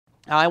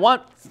Now, I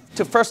want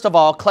to first of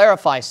all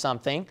clarify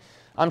something.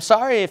 I'm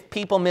sorry if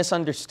people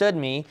misunderstood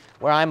me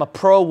where I'm a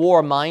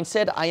pro-war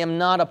mindset. I am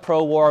not a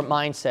pro-war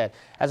mindset.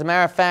 As a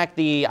matter of fact,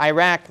 the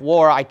Iraq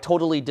war, I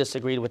totally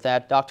disagreed with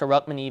that. Dr.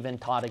 Ruckman even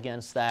taught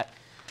against that.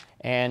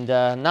 And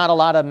not a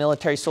lot of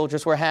military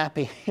soldiers were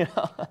happy.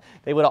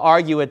 They would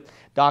argue with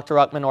Dr.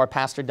 Ruckman or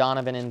Pastor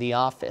Donovan in the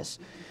office.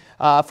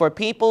 For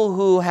people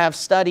who have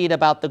studied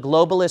about the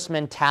globalist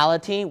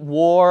mentality,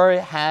 war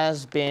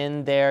has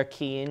been their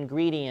key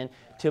ingredient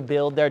to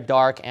build their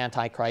dark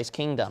Antichrist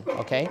kingdom,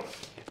 okay?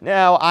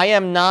 Now, I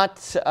am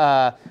not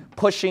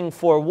pushing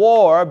for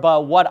war,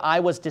 but what I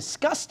was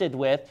disgusted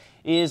with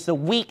is the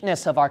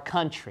weakness of our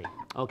country,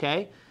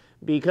 okay?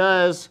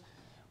 Because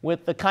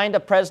with the kind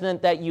of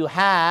president that you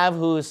have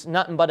who's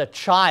nothing but a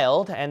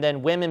child and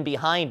then women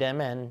behind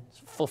him and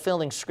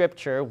fulfilling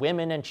scripture,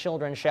 women and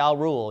children shall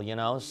rule,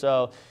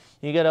 So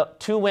you get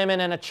two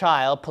women and a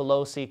child,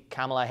 Pelosi,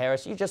 Kamala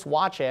Harris. You just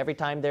watch it every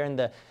time they're in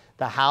the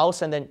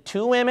House, and then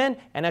two women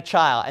and a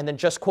child, and then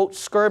just quote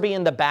Scurby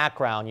in the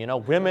background,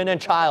 women and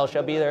child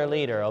shall be their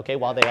leader, okay,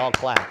 while they all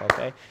clap,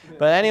 okay?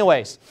 But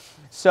anyways,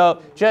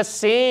 so just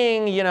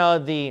seeing,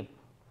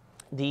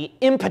 the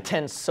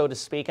impotence, so to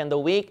speak, and the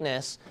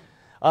weakness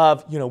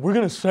of, we're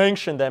going to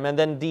sanction them, and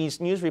then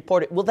these news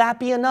reporters, will that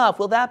be enough?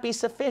 Will that be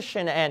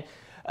sufficient? And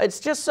it's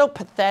just so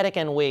pathetic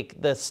and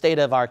weak, the state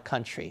of our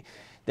country.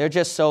 They're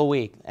just so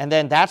weak. And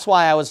then that's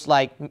why I was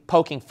like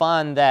poking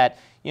fun that,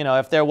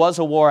 if there was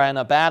a war and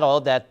a battle,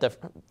 that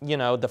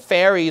the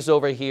fairies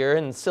over here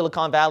in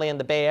Silicon Valley and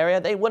the Bay Area,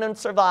 they wouldn't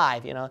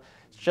survive, It's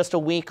just a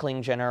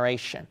weakling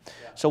generation.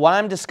 Yeah. So what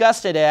I'm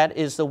disgusted at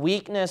is the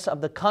weakness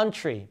of the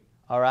country,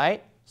 all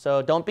right?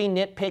 So don't be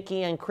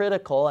nitpicky and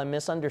critical and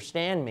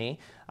misunderstand me.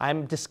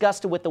 I'm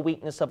disgusted with the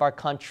weakness of our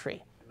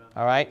country,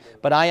 all right?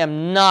 But I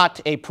am not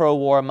a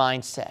pro-war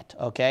mindset,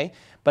 okay?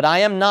 But I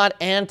am not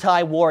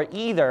anti-war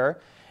either.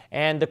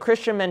 And the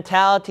Christian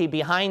mentality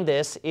behind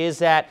this is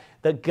that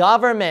the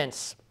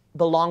governments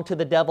belong to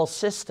the devil's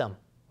system,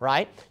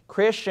 right?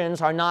 Christians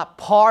are not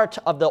part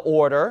of the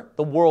order,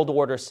 the world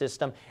order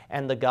system,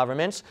 and the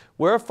governments.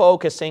 We're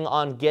focusing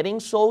on getting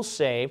souls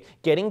saved,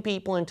 getting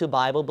people into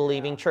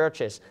Bible-believing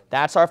churches.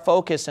 That's our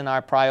focus and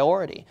our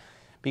priority.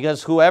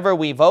 Because whoever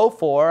we vote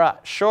for,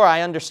 sure,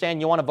 I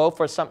understand you want to vote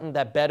for something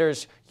that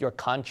betters your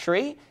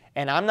country,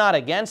 and I'm not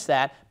against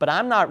that, but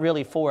I'm not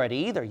really for it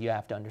either, you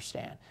have to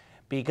understand.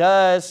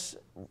 Because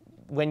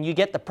when you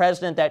get the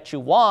president that you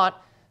want,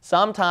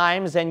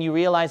 sometimes then you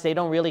realize they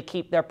don't really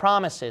keep their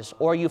promises,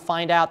 or you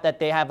find out that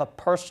they have a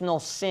personal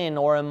sin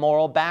or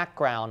immoral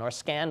background or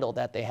scandal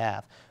that they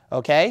have,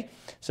 okay?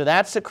 So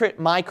that's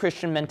my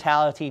Christian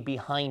mentality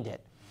behind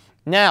it.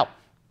 Now,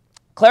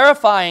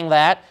 clarifying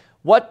that,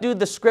 what do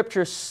the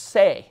scriptures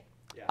say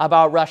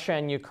about Russia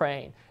and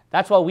Ukraine?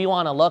 That's what we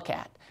want to look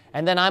at.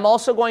 And then I'm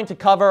also going to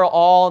cover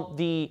all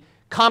the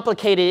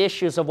complicated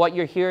issues of what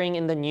you're hearing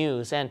in the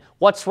news and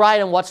what's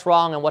right and what's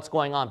wrong and what's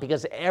going on,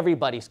 because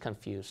everybody's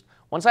confused.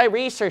 Once I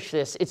researched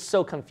this, it's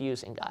so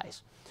confusing,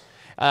 guys.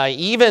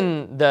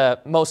 Even the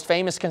most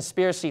famous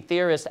conspiracy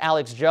theorist,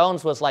 Alex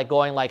Jones, was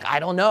going I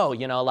don't know,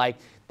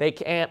 they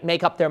can't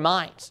make up their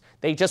minds.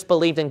 They just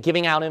believed in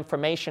giving out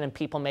information and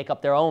people make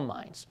up their own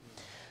minds.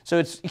 So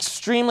it's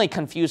extremely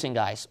confusing,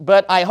 guys.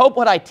 But I hope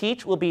what I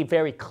teach will be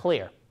very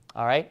clear,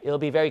 all right? It'll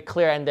be very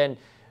clear, and then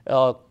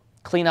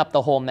clean up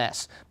the whole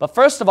mess. But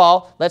first of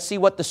all, let's see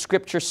what the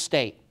scriptures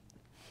state.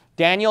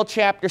 Daniel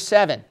chapter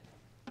 7.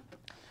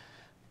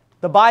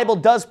 The Bible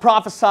does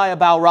prophesy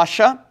about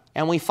Russia,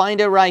 and we find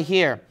it right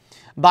here.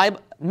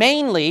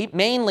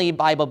 Mainly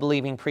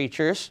Bible-believing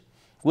preachers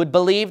would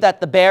believe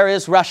that the bear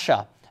is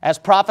Russia, as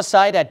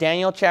prophesied at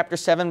Daniel chapter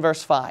 7,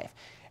 verse 5.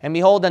 And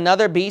behold,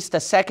 another beast, a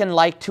second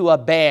like to a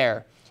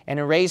bear, and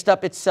it raised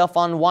up itself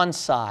on one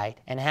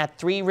side, and had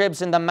 3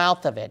 ribs in the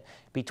mouth of it,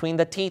 between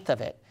the teeth of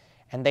it.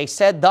 And they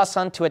said thus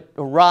unto it,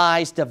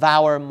 Arise,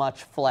 devour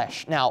much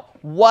flesh. Now,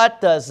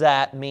 what does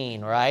that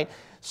mean, right?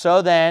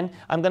 So then,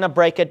 I'm going to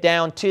break it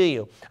down to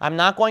you. I'm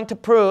not going to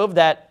prove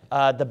that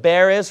the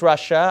bear is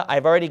Russia.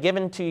 I've already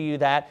given to you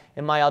that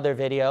in my other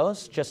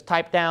videos. Just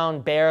type down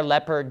bear,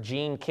 leopard,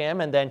 Gene Kim,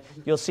 and then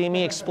you'll see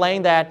me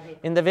explain that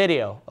in the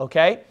video,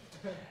 okay?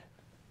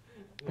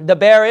 The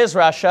bear is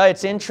Russia.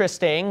 It's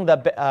interesting.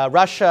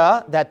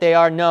 Russia, that they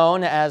are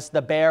known as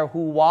the bear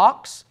who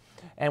walks.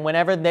 And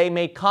whenever they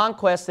made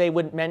conquests, they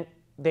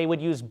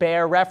would use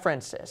bear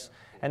references.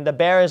 And the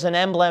bear is an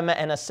emblem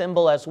and a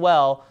symbol as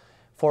well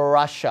for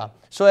Russia.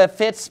 So it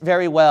fits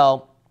very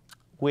well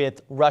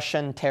with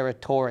Russian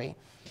territory.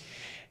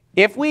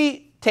 If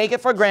we take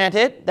it for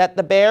granted that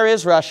the bear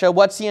is Russia,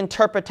 what's the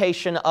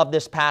interpretation of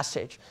this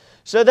passage?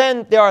 So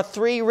then there are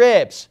 3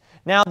 ribs.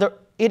 Now,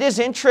 it is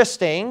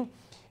interesting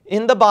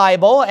in the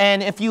Bible,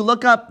 and if you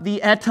look up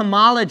the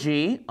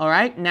etymology, all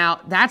right,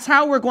 now that's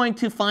how we're going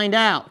to find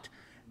out.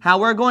 How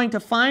we're going to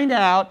find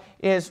out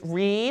is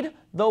read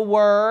the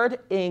word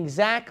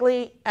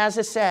exactly as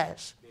it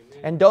says. Amen.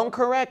 And don't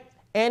correct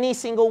any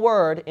single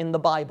word in the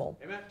Bible.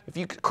 Amen. If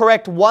you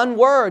correct one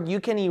word, you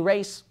can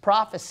erase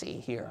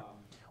prophecy here.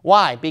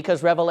 Why?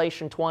 Because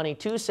Revelation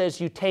 22 says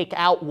you take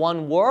out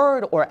one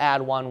word or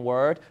add one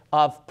word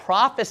of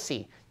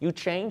prophecy. You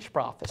change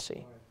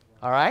prophecy.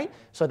 All right?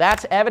 So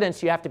that's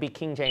evidence you have to be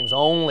King James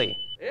only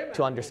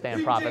to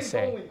understand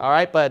prophecy. All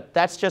right? But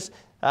that's just,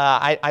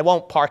 I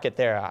won't park it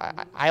there.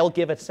 I'll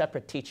give a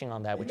separate teaching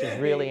on that, which is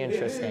really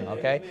interesting.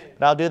 Okay?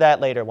 But I'll do that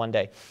later one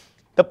day.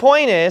 The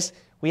point is,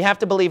 we have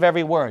to believe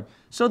every word.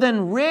 So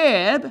then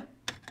rib,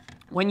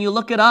 when you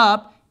look it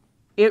up,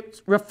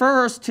 it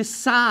refers to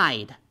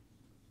side.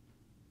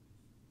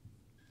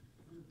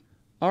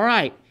 All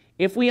right.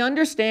 If we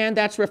understand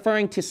that's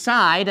referring to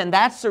side, and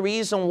that's the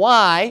reason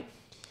why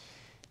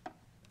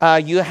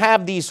you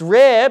have these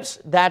ribs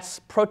that's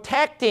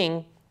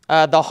protecting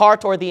the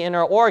heart or the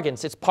inner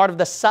organs. It's part of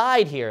the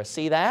side here.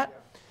 See that?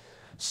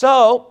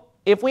 So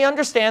if we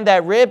understand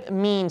that rib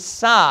means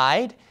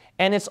side,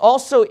 and it's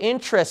also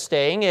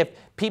interesting if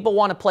people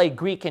want to play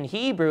Greek and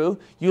Hebrew,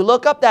 you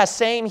look up that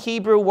same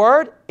Hebrew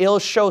word, it'll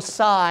show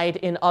side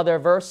in other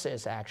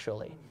verses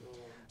actually.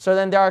 So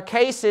then there are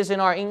cases in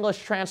our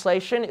English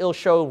translation, it'll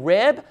show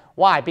rib.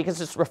 Why? Because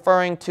it's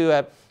referring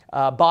to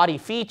a body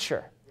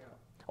feature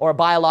or a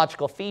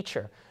biological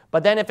feature.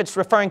 But then if it's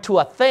referring to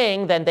a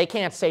thing, then they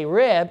can't say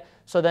rib,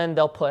 so then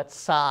they'll put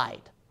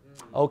side.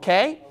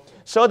 Okay?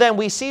 So then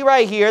we see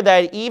right here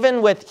that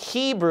even with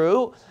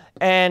Hebrew,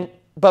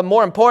 but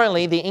more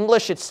importantly, the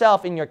English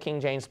itself in your King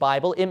James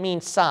Bible, it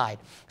means side.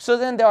 So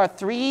then there are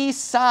three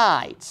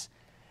sides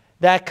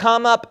that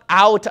come up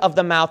out of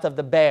the mouth of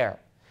the bear.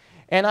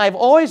 And I've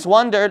always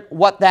wondered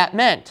what that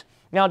meant.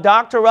 Now,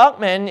 Dr.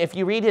 Ruckman, if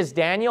you read his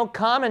Daniel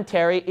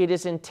commentary, it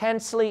is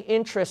intensely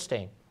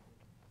interesting.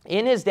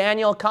 In his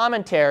Daniel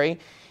commentary,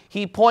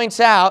 he points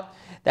out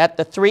that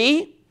the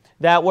three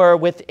that were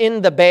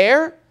within the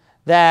bear,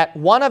 that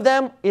one of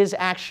them is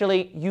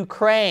actually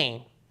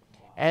Ukraine.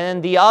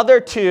 And the other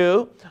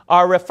two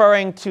are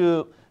referring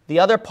to the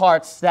other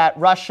parts that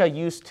Russia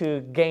used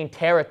to gain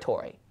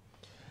territory.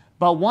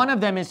 But one of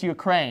them is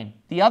Ukraine.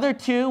 The other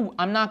two,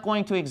 I'm not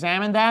going to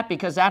examine that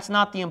because that's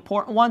not the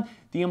important one.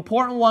 The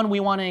important one we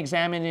want to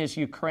examine is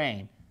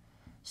Ukraine.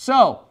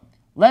 So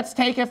let's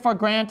take it for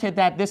granted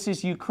that this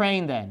is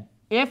Ukraine then.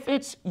 If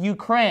it's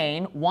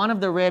Ukraine, one of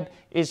the rib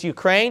is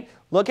Ukraine,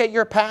 look at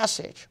your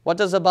passage. What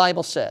does the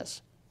Bible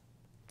says?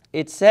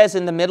 It says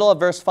in the middle of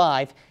verse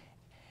 5,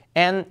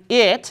 and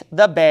it,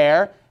 the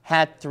bear,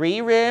 had 3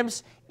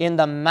 ribs in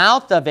the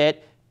mouth of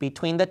it,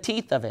 between the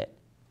teeth of it.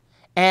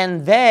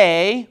 And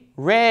they,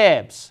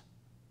 ribs,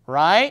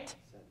 right?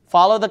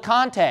 Follow the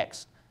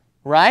context,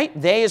 right?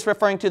 They is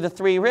referring to the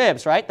 3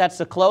 ribs, right? That's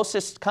the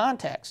closest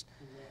context.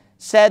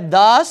 Said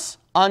thus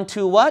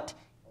unto what?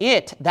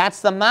 It.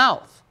 That's the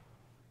mouth.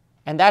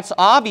 And that's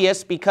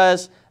obvious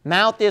because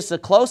mouth is the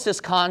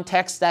closest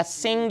context that's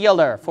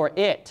singular for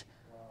it.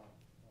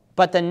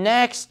 But the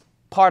next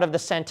part of the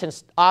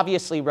sentence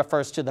obviously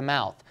refers to the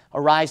mouth.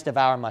 Arise,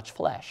 devour much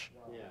flesh.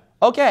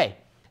 Okay,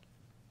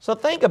 so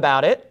think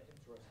about it.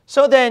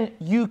 So then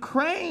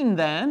Ukraine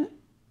then,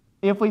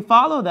 if we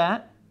follow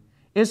that,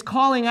 is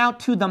calling out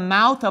to the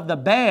mouth of the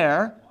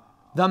bear,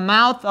 the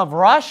mouth of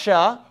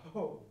Russia,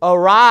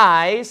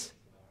 arise,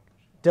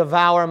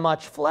 devour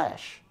much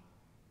flesh.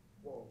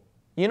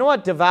 You know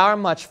what devour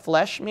much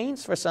flesh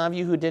means for some of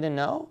you who didn't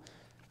know?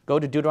 Go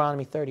to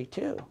Deuteronomy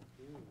 32.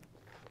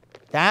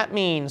 That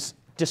means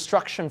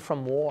destruction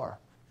from war.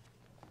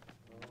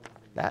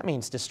 That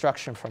means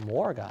destruction from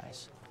war,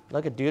 guys.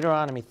 Look at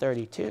Deuteronomy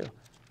 32.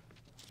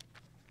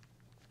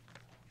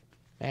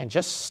 And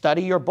just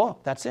study your book.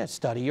 That's it.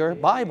 Study your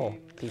Bible.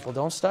 People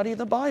don't study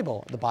the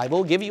Bible. The Bible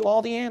will give you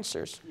all the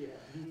answers.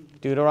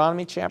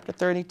 Deuteronomy chapter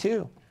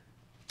 32.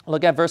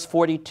 Look at verse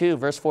 42.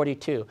 Verse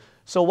 42.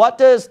 So what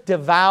does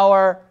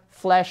devour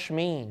flesh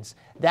means?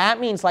 That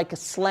means like a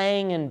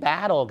slaying in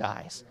battle,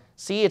 guys.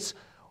 See, it's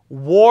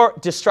war,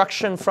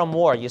 destruction from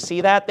war. You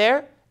see that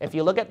there? If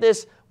you look at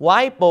this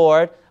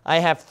whiteboard, I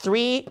have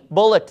 3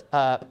 bullet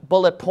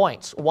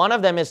points. One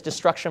of them is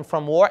destruction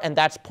from war, and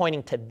that's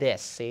pointing to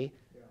this, see?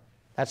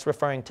 That's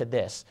referring to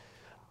this.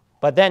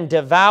 But then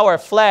devour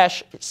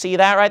flesh, see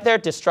that right there?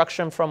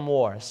 Destruction from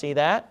war. See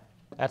that?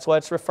 That's what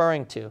it's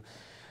referring to.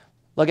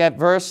 Look at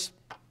verse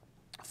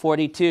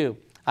 42.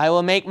 I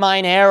will make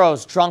mine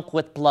arrows drunk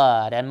with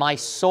blood, and my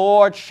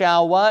sword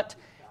shall what?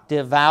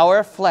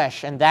 Devour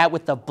flesh, and that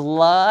with the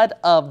blood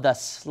of the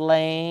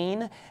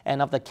slain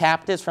and of the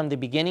captives from the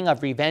beginning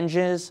of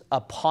revenges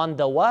upon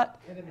the what?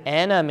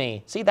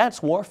 Enemy. See,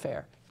 that's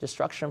warfare.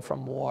 Destruction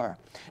from war.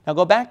 Now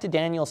go back to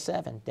Daniel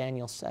 7.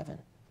 Daniel 7.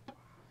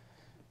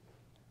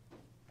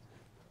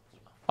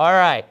 All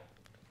right.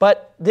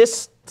 But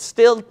this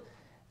still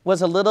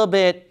was a little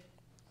bit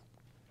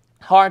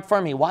hard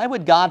for me. Why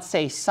would God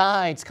say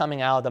sides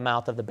coming out of the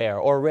mouth of the bear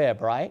or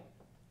rib, right?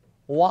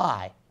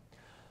 Why?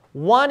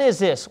 One is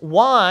this.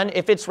 One,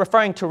 if it's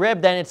referring to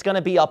rib, then it's going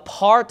to be a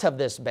part of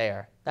this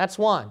bear. That's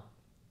one.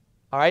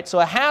 All right. So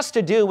it has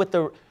to do with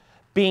the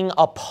being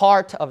a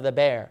part of the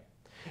bear.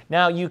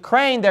 Now,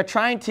 Ukraine, they're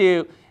trying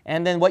to,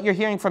 and then what you're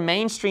hearing from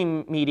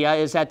mainstream media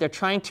is that they're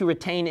trying to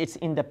retain its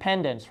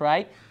independence,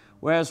 right?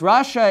 Whereas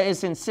Russia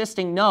is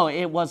insisting, no,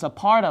 it was a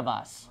part of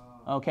us.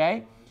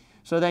 Okay?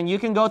 So then you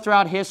can go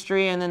throughout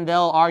history and then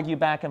they'll argue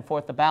back and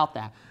forth about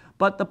that.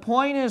 But the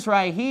point is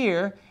right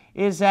here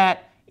is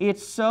that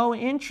it's so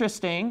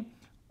interesting.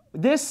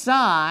 This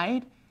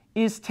side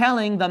is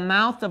telling the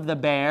mouth of the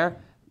bear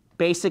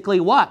basically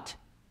what?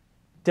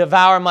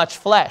 Devour much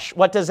flesh.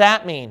 What does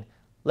that mean?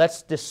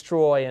 Let's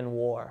destroy in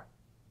war.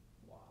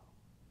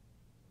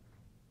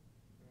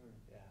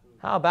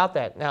 How about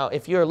that? Now,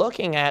 if you're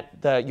looking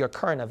at your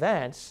current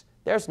events,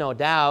 there's no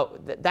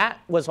doubt that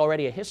that was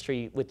already a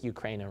history with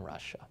Ukraine and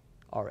Russia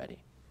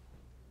already.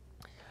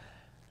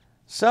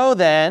 So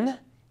then,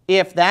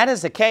 if that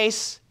is the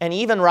case, and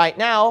even right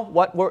now,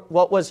 what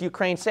was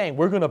Ukraine saying?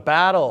 We're going to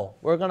battle.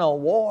 We're going to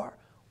war.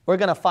 We're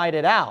going to fight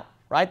it out,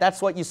 right?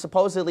 That's what you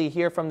supposedly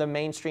hear from the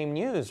mainstream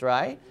news,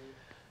 right?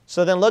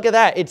 So then look at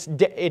that.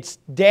 It's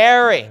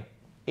daring.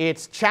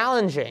 It's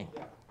challenging.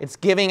 It's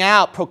giving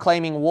out,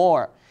 proclaiming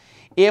war.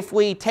 If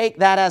we take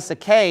that as the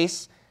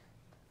case,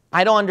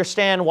 I don't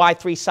understand why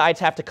three sides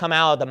have to come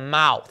out of the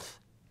mouth.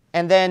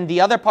 And then the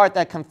other part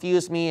that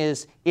confused me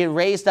is it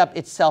raised up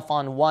itself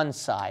on one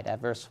side at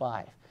verse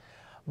 5.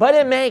 But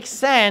it makes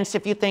sense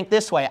if you think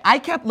this way. I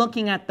kept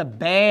looking at the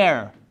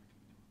bear.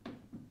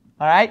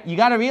 All right? You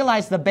got to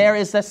realize the bear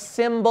is a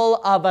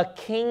symbol of a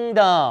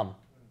kingdom.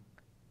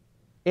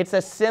 It's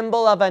a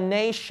symbol of a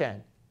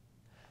nation.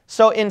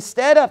 So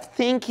instead of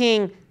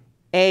thinking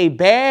a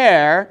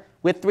bear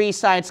with three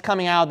sides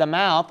coming out of the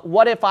mouth,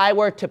 what if I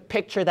were to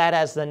picture that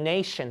as the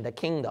nation, the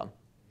kingdom?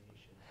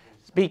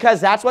 Because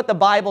that's what the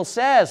Bible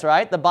says,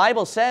 right? The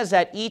Bible says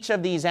that each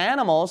of these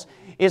animals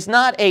is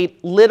not a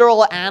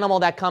literal animal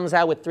that comes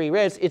out with three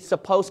ribs. It's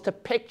supposed to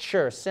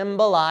picture,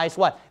 symbolize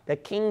what? The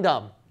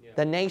kingdom,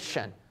 the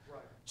nation.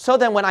 So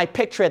then when I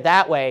picture it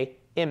that way,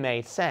 it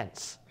made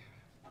sense.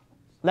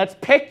 Let's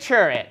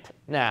picture it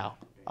now,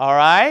 all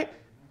right?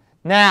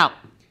 Now,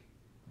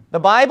 the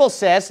Bible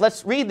says,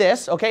 let's read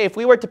this, okay? If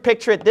we were to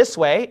picture it this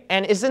way,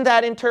 and isn't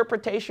that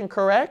interpretation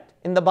correct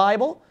in the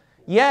Bible?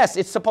 Yes,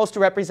 it's supposed to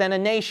represent a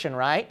nation,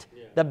 right?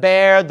 Yeah. The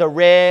bear, the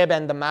rib,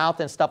 and the mouth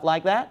and stuff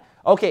like that.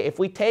 Okay, if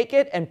we take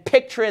it and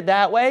picture it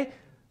that way,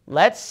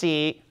 let's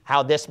see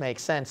how this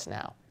makes sense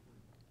now.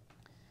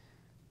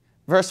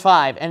 Verse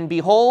 5, and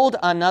behold,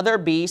 another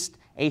beast,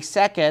 a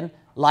second,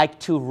 like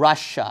to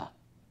Russia,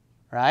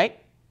 right?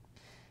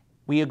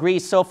 We agree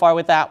so far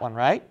with that one,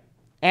 right?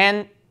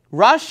 And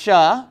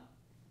Russia,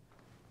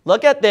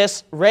 look at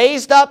this,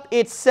 raised up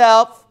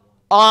itself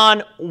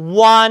on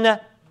one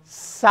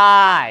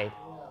side.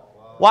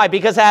 Why?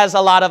 Because it has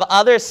a lot of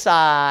other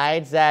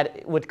sides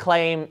that would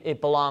claim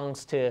it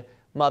belongs to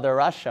Mother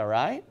Russia,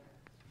 right?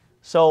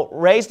 So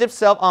raised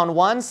itself on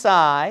one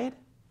side.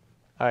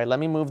 All right, let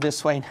me move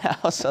this way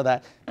now so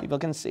that people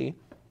can see.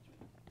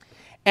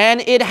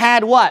 And it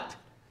had what?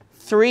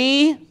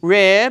 3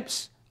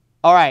 ribs.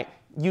 All right,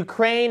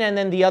 Ukraine and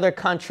then the other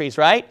countries,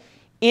 right?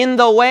 In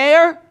the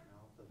where?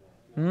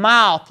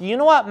 Mouth. You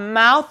know what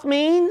mouth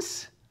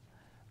means?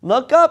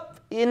 Look up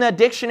in a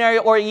dictionary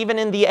or even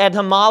in the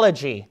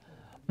etymology.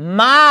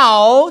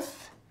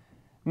 Mouth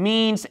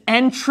means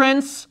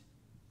entrance,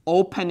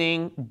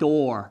 opening,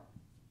 door.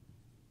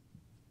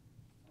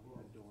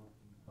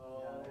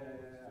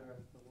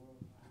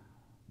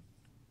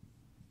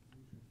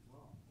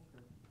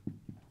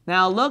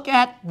 Now look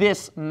at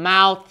this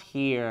mouth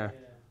here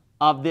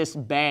of this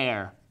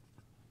bear,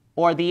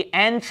 or the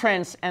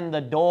entrance and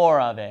the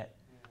door of it.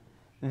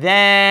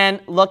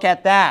 Then look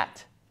at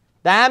that.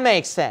 That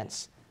makes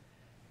sense.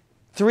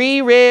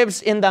 3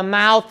 ribs in the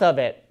mouth of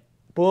it.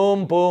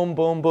 Boom, boom,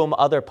 boom, boom,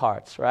 other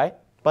parts, right?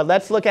 But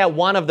let's look at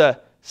one of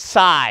the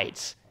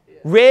sides.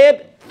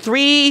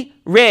 3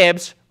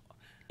 ribs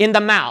in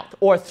the mouth,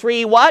 or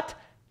 3 what?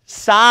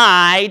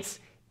 Sides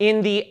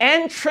in the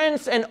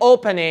entrance and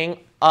opening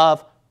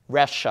of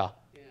Russia.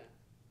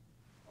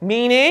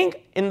 Meaning,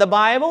 in the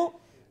Bible,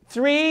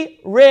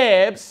 3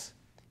 ribs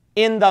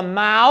in the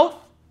mouth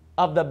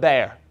of the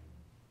bear.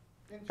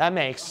 That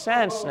makes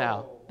sense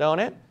now, don't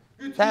it?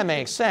 That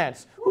makes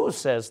sense. Who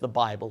says the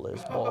Bible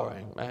is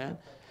boring, man?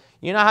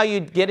 You know how you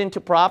get into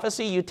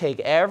prophecy? You take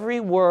every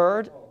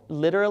word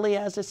literally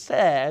as it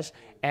says,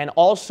 and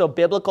also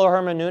biblical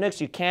hermeneutics.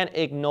 You can't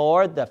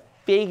ignore the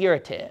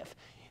figurative,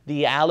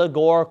 the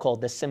allegorical,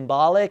 the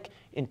symbolic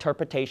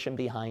interpretation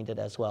behind it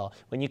as well.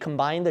 When you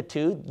combine the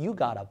two, you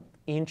got an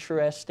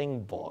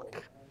interesting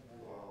book.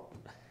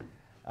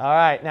 All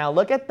right, now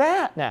look at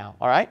that now,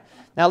 all right?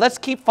 Now let's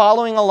keep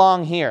following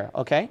along here,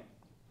 okay?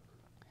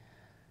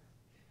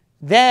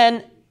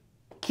 Then,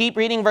 keep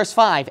reading verse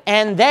 5.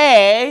 And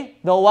they,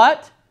 the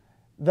what?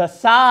 The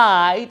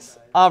sides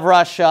of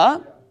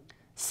Russia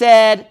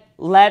said,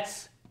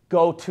 let's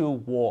go to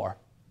war.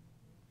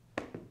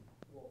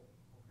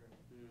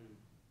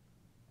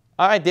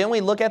 All right, didn't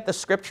we look at the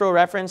scriptural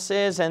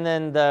references and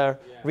then the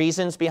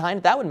reasons behind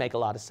it? That would make a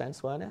lot of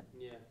sense, wouldn't it?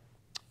 Yeah.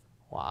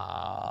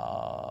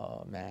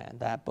 Wow, man,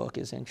 that book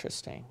is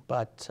interesting.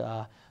 But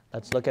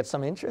let's look at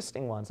some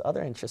interesting ones,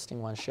 other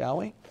interesting ones, shall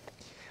we?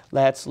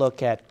 Let's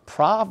look at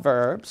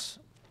Proverbs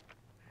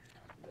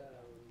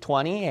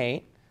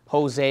 28.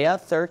 Hosea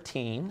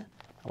 13.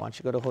 I want you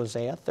to go to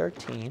Hosea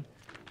 13.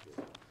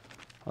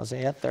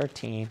 Hosea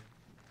 13.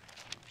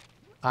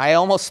 I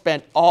almost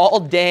spent all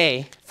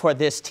day for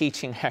this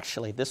teaching,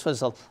 actually. This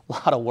was a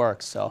lot of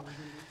work, so.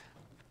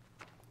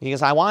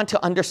 Because I wanted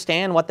to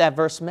understand what that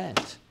verse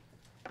meant.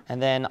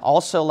 And then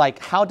also, like,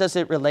 how does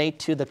it relate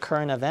to the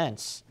current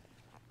events?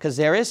 Because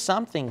there is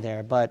something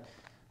there, but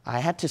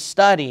I had to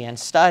study and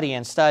study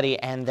and study,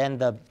 and then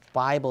the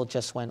Bible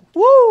just went,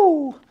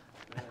 woo! All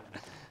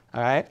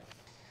right?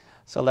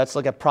 So let's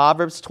look at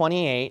Proverbs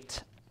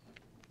 28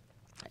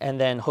 and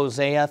then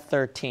Hosea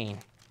 13.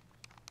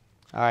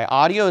 All right,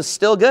 audio is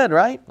still good,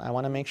 right? I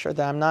want to make sure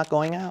that I'm not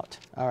going out.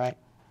 All right.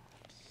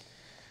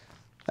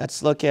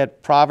 Let's look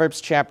at Proverbs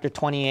chapter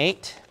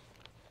 28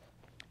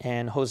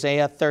 and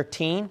Hosea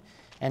 13.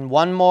 And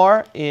one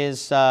more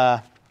is 2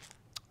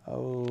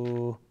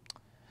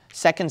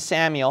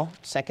 Samuel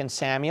 17. 2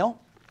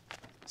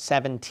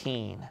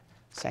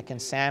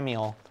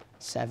 Samuel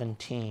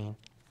 17.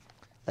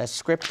 Let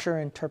Scripture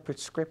interpret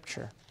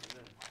Scripture.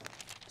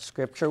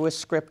 Scripture with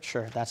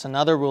Scripture. That's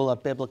another rule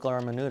of biblical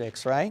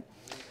hermeneutics, right?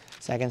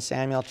 2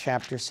 Samuel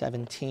chapter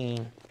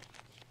 17.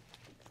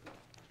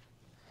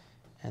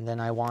 And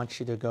then I want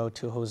you to go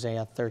to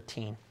Hosea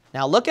 13.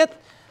 Now look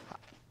at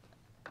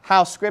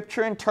how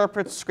Scripture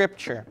interprets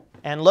Scripture.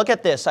 And look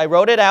at this. I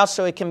wrote it out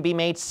so it can be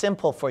made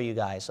simple for you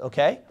guys,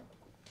 okay?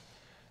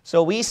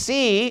 So we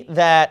see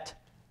that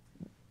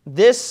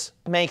this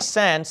makes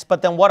sense,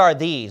 but then what are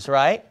these,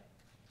 right?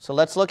 So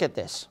let's look at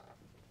this.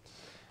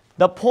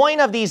 The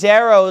point of these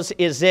arrows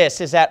is this,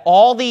 is that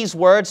all these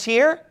words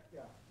here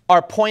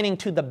are pointing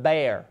to the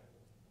bear.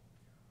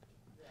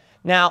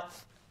 Now,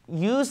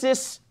 use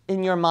this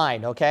in your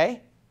mind,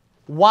 okay?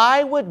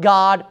 Why would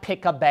God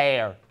pick a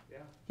bear?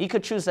 He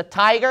could choose a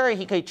tiger,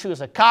 he could choose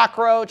a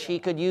cockroach, he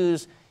could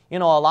use, a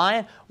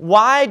lion.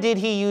 Why did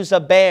he use a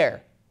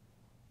bear?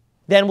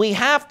 Then we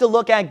have to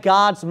look at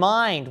God's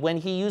mind when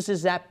he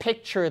uses that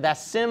picture, that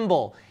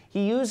symbol.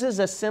 He uses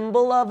a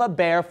symbol of a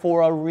bear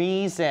for a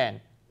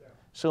reason.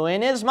 So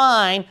in his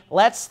mind,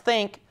 let's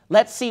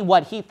see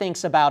what he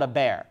thinks about a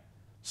bear.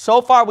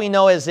 So far we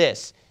know is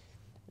this.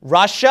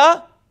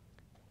 Russia,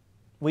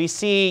 we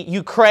see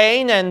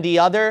Ukraine and the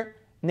other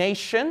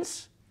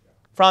nations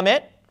from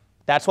it.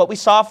 That's what we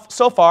saw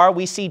so far.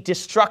 We see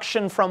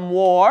destruction from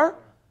war.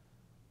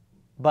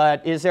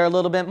 But is there a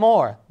little bit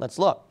more? Let's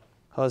look.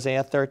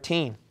 Hosea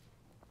 13.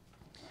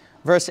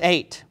 Verse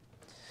 8.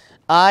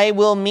 I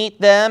will meet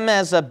them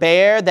as a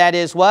bear that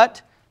is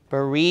what?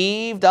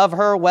 Bereaved of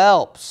her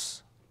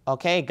whelps.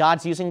 Okay,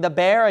 God's using the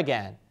bear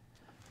again.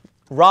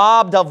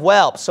 Robbed of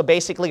whelps. So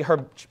basically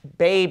her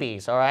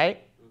babies, all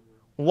right?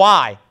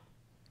 Why?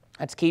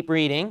 Let's keep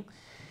reading.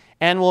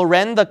 And will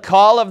rend the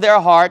caul of their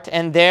heart,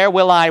 and there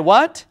will I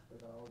what?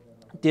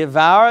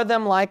 Devour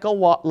them like a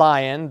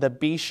lion, the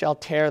beast shall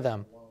tear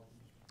them.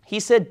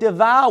 He said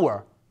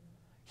devour.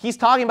 He's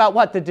talking about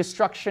what? The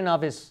destruction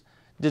of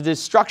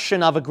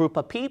a group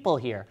of people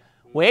here.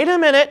 Wait a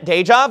minute,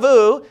 deja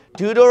vu.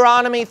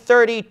 Deuteronomy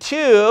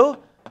 32,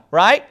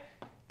 right?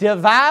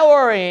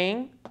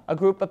 Devouring a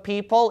group of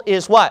people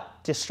is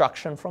what?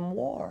 Destruction from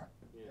war.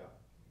 Yeah.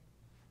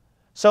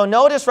 So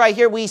notice right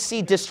here we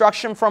see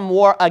destruction from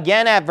war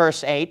again at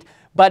verse 8,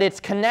 but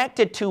it's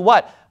connected to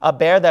what? A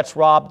bear that's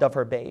robbed of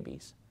her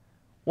babies.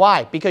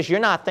 Why? Because you're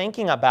not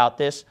thinking about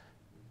this.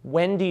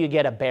 When do you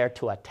get a bear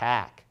to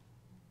attack?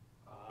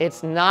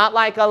 It's not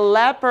like a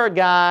leopard,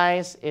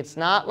 guys. It's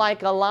not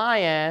like a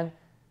lion.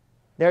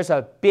 There's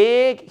a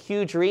big,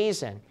 huge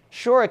reason.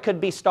 Sure, it could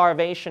be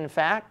starvation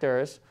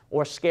factors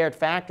or scared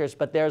factors,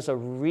 but there's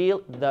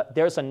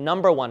a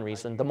number one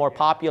reason, the more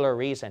popular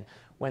reason.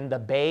 When the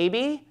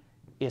baby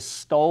is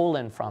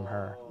stolen from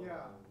her.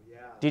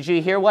 Did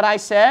you hear what I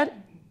said?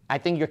 I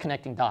think you're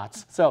connecting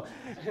dots. So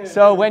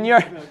let me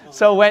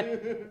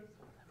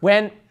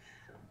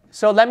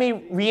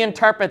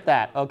reinterpret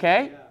that,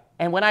 okay?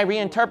 And when I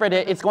reinterpret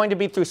it, it's going to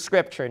be through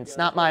Scripture. It's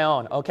not my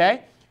own,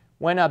 okay?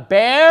 When a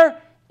bear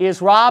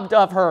is robbed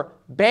of her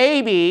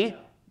baby,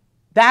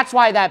 that's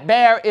why that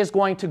bear is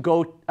going to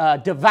go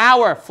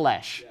devour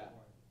flesh.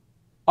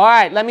 All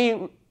right, let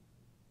me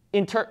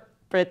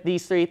interpret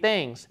these three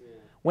things.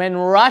 When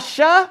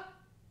Russia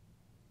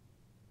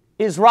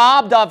is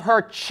robbed of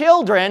her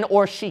children,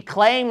 or she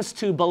claims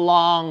to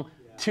belong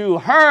to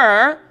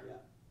her,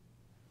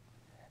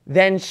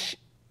 then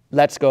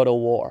let's go to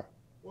war.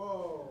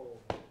 Whoa.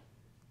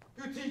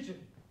 Good teaching.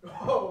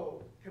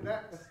 Whoa.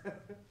 Connects.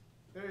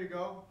 There you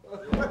go.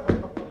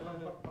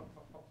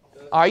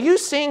 Are you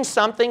seeing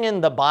something in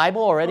the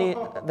Bible already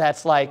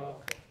that's like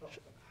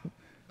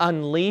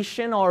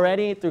unleashing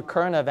already through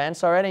current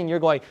events already? And you're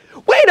going,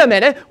 wait a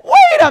minute.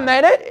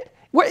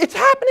 It's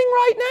happening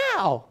right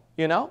now,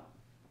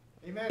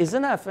 Amen.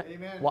 Isn't that,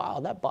 Amen.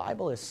 Wow, that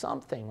Bible is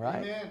something,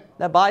 right? Amen.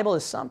 That Bible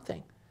is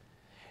something.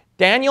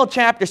 Daniel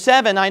chapter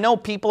 7, I know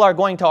people are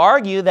going to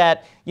argue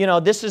that,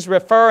 this is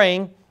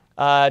referring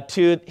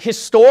to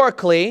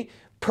historically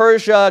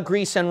Persia,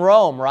 Greece, and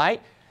Rome,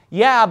 right?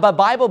 Yeah, but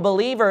Bible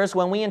believers,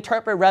 when we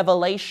interpret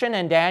Revelation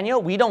and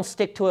Daniel, we don't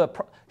stick to a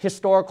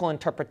historical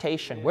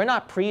interpretation. Yeah. We're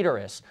not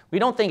preterists. We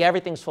don't think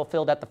everything's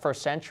fulfilled at the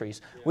first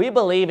centuries. Yeah. We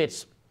believe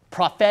it's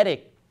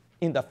prophetic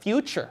in the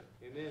future.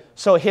 Amen.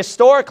 So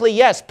historically,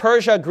 yes,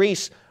 Persia,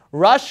 Greece,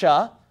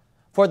 Russia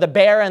for the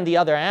bear and the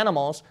other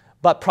animals,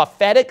 but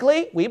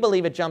prophetically, we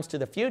believe it jumps to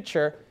the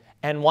future,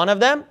 and one of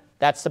them,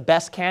 that's the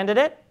best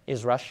candidate,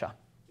 is Russia.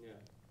 Yeah.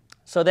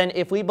 So then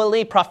if we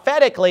believe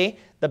prophetically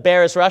the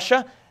bear is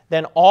Russia,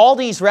 then all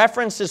these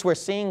references we're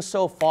seeing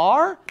so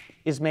far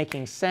is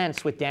making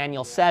sense with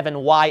Daniel 7,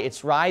 why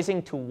it's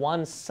rising to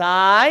one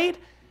side,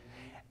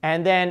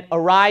 and then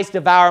arise,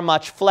 devour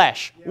much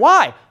flesh. Yeah.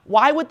 Why?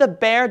 Why would the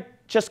bear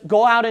just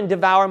go out and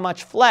devour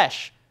much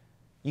flesh?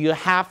 You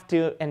have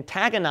to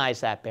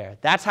antagonize that bear.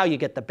 That's how you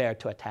get the bear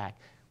to attack.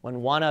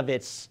 When one of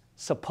its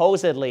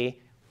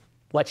supposedly,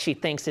 what she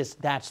thinks is,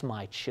 that's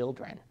my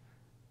children.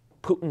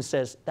 Putin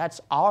says, that's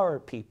our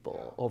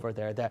people over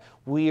there that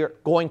we're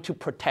going to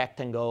protect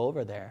and go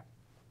over there.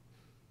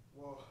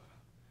 Whoa.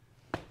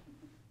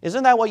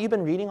 Isn't that what you've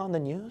been reading on the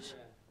news?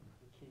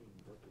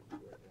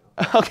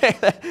 Okay,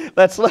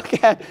 let's look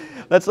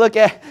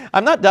at,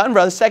 I'm not done,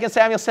 brother. 2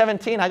 Samuel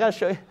 17, I got to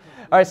show you.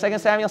 All right, 2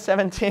 Samuel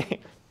 17.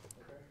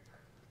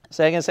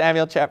 2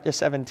 Samuel chapter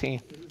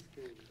 17.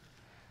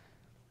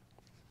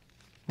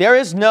 There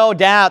is no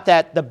doubt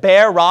that the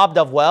bear robbed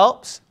of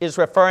whelps is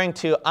referring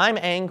to, I'm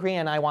angry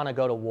and I want to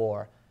go to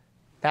war.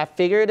 That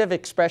figurative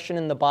expression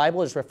in the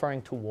Bible is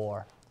referring to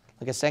war.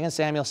 Look at 2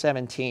 Samuel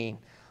 17.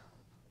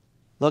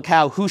 Look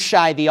how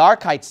Hushai the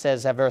Archite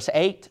says at verse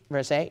 8.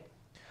 Verse 8.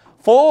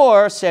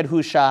 For, said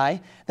Hushai,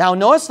 thou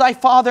knowest thy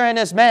father and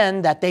his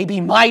men, that they be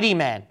mighty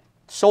men,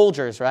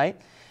 soldiers, right?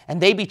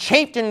 And they be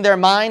chafed in their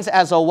minds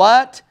as a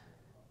what?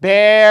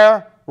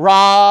 Bear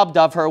robbed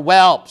of her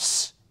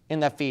whelps in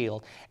the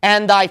field.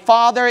 And thy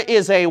father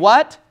is a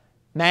what?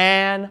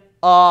 Man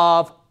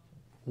of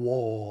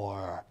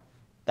war.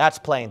 That's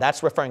plain.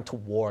 That's referring to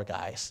war,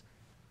 guys.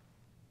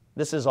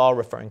 This is all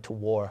referring to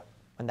war.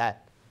 When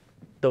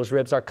those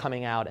ribs are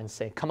coming out and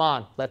say, come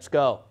on, let's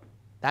go.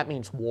 That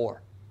means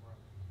war.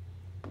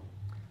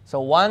 So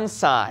one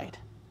side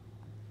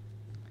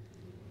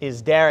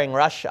is daring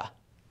Russia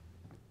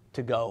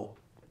to go.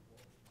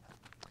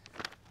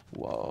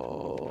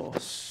 Whoa.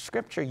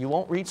 Scripture. You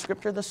won't read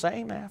Scripture the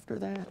same after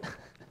that.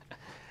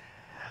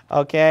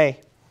 Okay.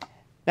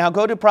 Now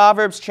go to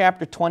Proverbs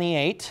chapter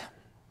 28.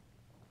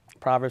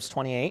 Proverbs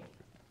 28.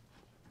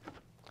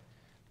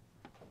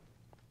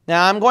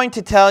 Now I'm going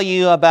to tell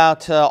you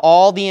about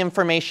all the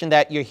information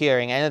that you're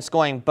hearing, and it's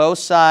going both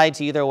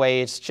sides either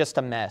way. It's just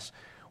a mess.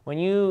 When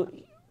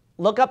you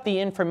look up the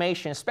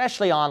information,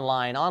 especially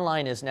online,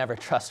 online is never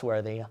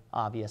trustworthy,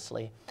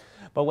 obviously.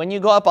 But when you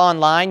go up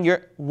online,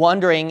 you're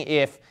wondering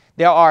if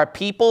there are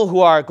people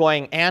who are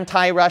going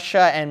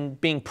anti-Russia and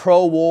being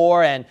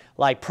pro-war and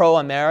like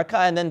pro-America,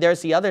 and then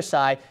there's the other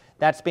side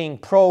that's being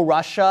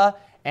pro-Russia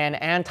and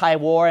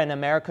anti-war, and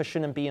America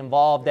shouldn't be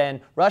involved,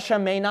 and Russia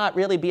may not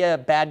really be a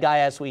bad guy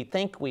as we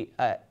think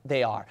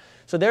they are.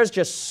 So there's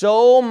just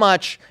so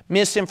much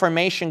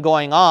misinformation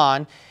going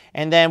on,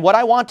 and then what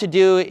I want to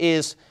do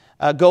is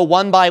go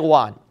one by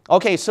one.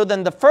 Okay, so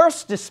then the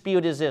first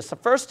dispute is this. The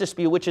first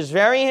dispute, which is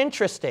very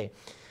interesting.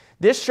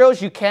 This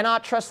shows you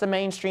cannot trust the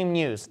mainstream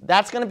news.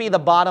 That's going to be the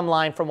bottom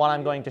line from what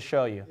I'm going to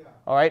show you.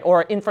 All right,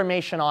 or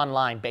information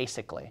online,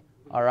 basically.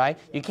 All right,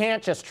 you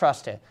can't just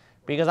trust it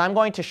because I'm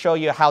going to show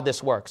you how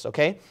this works.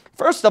 Okay,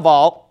 first of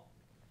all,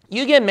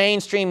 you get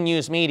mainstream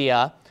news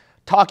media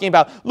talking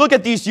about, look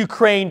at these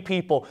Ukraine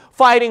people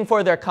fighting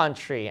for their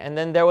country. And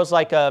then there was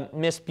like a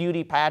Miss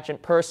Beauty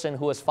pageant person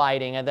who was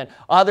fighting, and then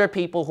other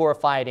people who were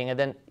fighting, and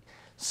then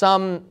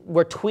some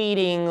were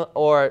tweeting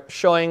or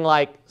showing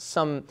like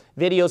some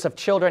videos of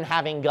children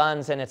having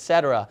guns and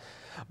etc.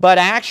 But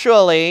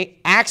actually,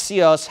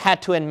 Axios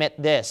had to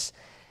admit this.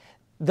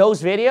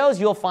 Those videos,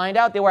 you'll find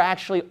out they were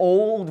actually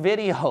old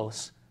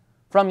videos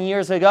from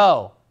years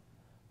ago.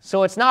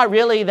 So it's not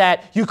really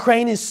that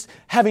Ukraine is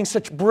having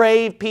such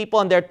brave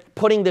people and they're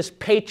putting this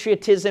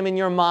patriotism in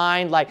your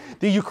mind, like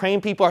the Ukraine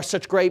people are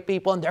such great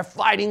people and they're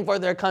fighting for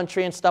their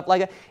country and stuff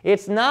like that.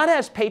 It's not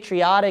as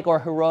patriotic or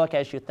heroic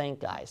as you think,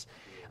 guys.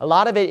 A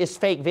lot of it is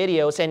fake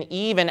videos, and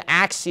even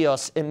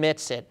Axios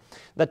admits it.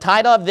 The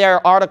title of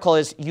their article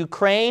is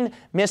Ukraine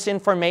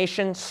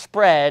Misinformation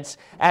Spreads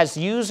as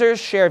Users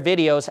Share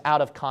Videos Out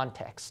of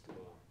Context.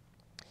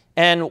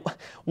 And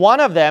one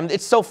of them,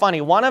 it's so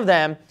funny, one of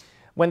them,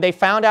 when they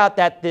found out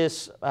that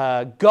this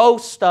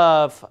ghost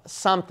of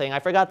something, I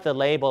forgot the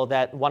label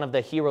that one of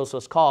the heroes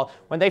was called,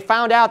 when they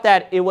found out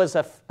that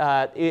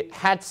it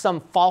had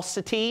some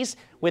falsities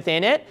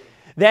within it,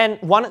 then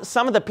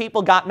some of the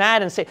people got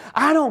mad and say,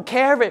 I don't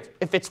care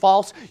if it's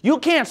false. You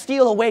can't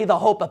steal away the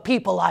hope of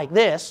people like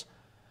this.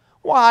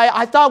 Why?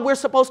 I thought we're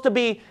supposed to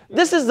be,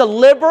 this is the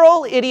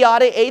liberal,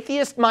 idiotic,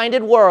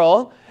 atheist-minded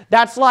world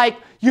that's like,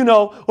 you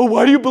know, oh,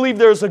 why do you believe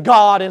there's a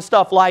God and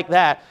stuff like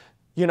that?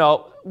 You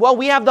know, well,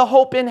 we have the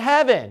hope in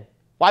heaven.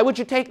 Why would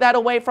you take that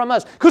away from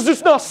us? Because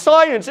it's not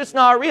science. It's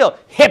not real.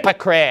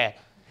 Hypocrite.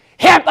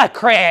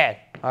 Hypocrite.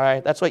 All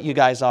right, that's what you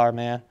guys are,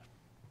 man.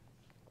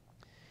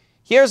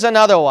 Here's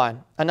another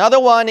one. Another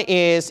one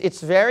is,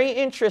 it's very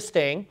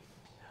interesting,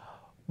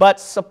 but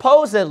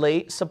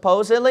supposedly,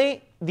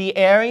 the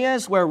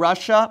areas where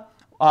Russia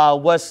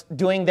was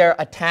doing their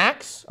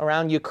attacks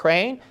around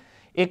Ukraine,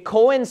 it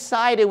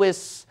coincided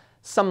with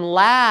some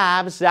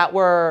labs that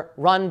were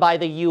run by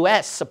the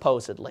U.S.,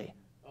 supposedly.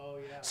 Oh,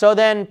 yeah. So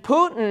then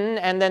Putin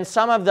and then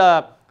some of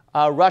the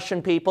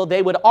Russian people,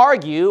 they would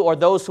argue, or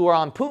those who are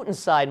on Putin's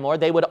side more,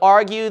 they would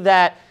argue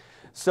that,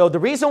 so the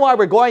reason why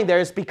we're going there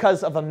is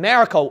because of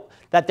America,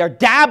 that they're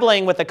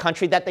dabbling with a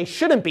country that they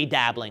shouldn't be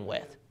dabbling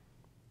with.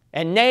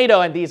 And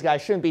NATO and these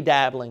guys shouldn't be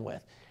dabbling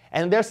with.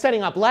 And they're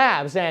setting up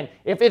labs, and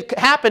if it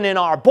happened in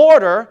our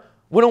border,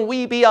 wouldn't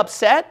we be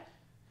upset?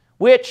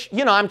 Which,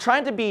 you know, I'm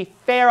trying to be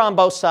fair on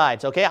both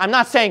sides, okay? I'm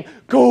not saying,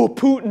 go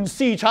Putin,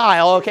 siege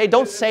Heil, okay?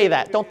 Don't say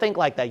that. Don't think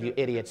like that, you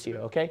idiots, you,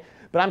 okay?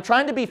 But I'm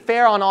trying to be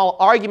fair on all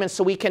arguments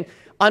so we can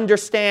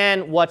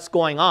understand what's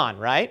going on,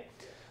 right?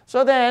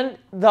 So then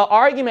the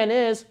argument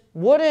is,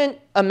 wouldn't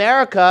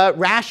America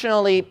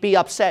rationally be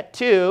upset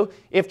too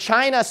if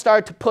China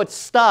started to put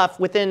stuff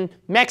within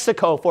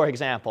Mexico, for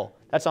example,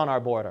 that's on our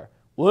border?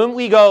 Wouldn't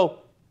we go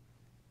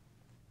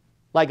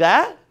like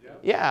that?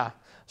 Yeah.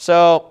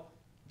 So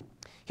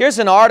here's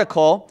an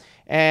article,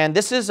 and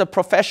this is a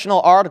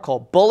professional article,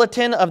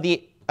 Bulletin of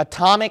the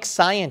Atomic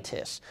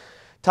Scientists.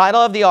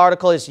 Title of the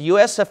article is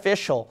U.S.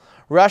 Official,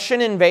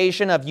 Russian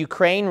Invasion of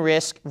Ukraine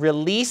Risk,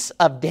 Release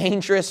of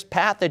Dangerous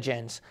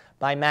Pathogens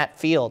by Matt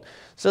Field.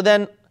 So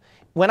then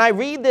when I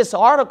read this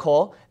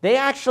article, they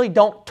actually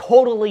don't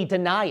totally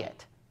deny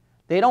it.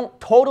 They don't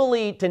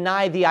totally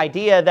deny the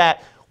idea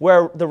that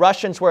where the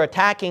Russians were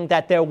attacking,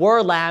 that there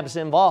were labs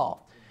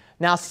involved.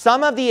 Now,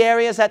 some of the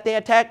areas that they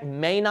attacked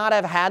may not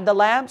have had the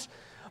labs,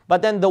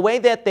 but then the way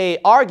that they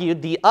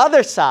argued, the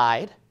other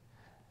side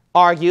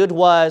argued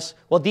was,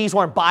 well, these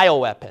weren't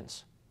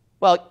bioweapons.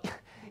 Well,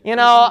 you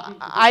know,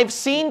 I've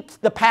seen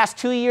the past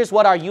 2 years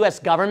what our U.S.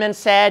 government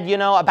said, you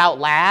know, about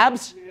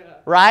labs,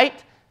 right?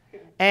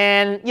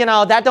 And, you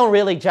know, that don't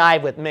really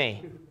jive with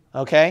me,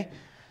 okay?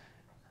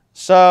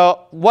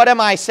 So what am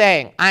I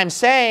saying? I'm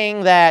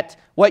saying that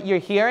what you're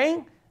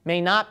hearing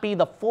may not be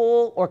the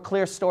full or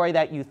clear story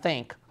that you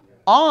think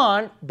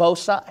on both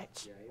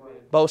sides.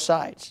 Both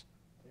sides.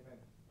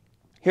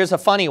 Here's a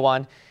funny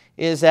one,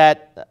 is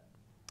that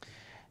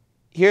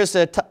here's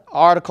an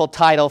article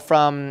title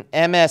from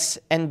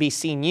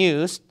MSNBC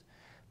News,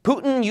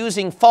 Putin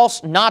using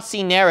false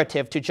Nazi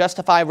narrative to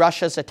justify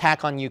Russia's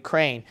attack on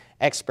Ukraine,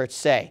 experts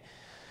say.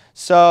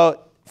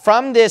 So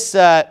from this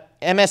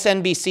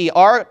MSNBC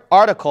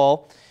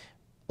article,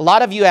 a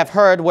lot of you have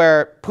heard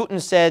where Putin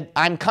said,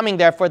 I'm coming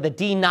there for the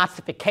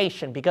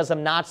denazification because of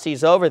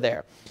Nazis over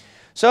there.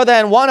 So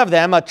then one of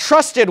them, a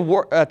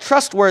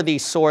trustworthy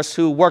source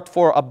who worked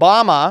for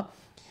Obama,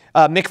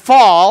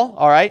 McFall,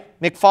 all right,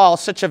 McFall,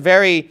 such a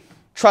very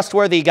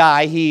trustworthy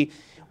guy. He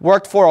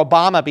worked for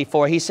Obama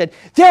before. He said,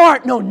 there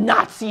aren't no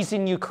Nazis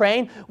in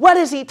Ukraine. What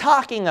is he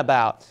talking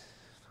about?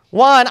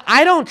 One,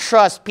 I don't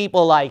trust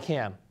people like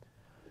him.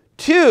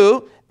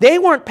 Two, they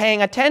weren't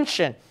paying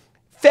attention.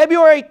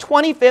 February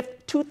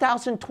 25th,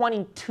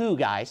 2022,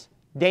 guys,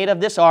 date of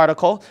this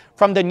article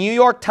from the New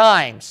York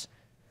Times.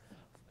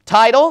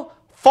 Title,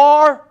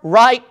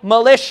 Far-Right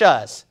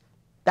Militias.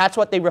 That's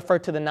what they refer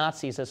to the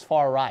Nazis as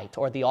far-right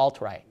or the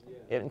alt-right,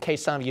 in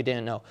case some of you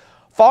didn't know.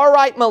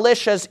 Far-right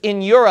militias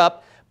in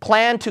Europe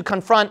plan to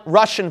confront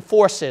Russian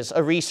forces,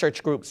 a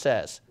research group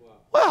says.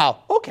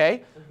 Wow,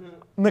 okay.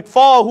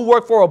 McFall, who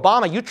worked for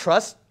Obama, you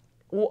trust?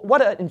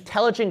 What an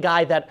intelligent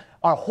guy that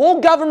our whole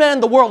government in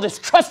the world is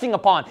trusting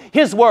upon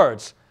his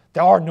words.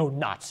 There are no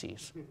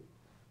Nazis.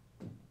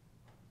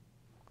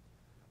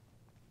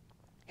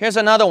 Here's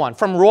another one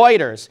from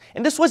Reuters.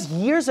 And this was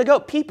years ago.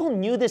 People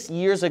knew this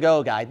years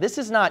ago, guys. This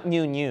is not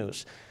new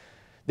news.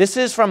 This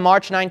is from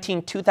March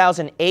 19,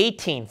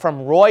 2018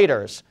 from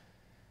Reuters.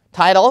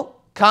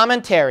 Title,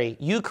 Commentary,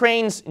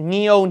 Ukraine's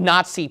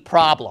Neo-Nazi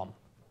Problem.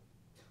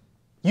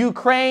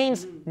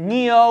 Ukraine's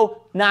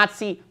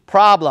Neo-Nazi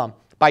Problem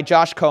by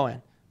Josh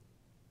Cohen.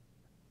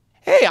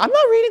 Hey, I'm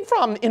not reading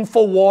from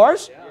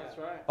InfoWars. Yeah, that's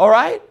right. All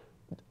right?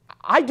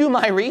 I do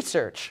my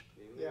research.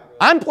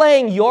 I'm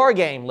playing your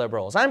game,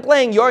 liberals. I'm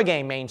playing your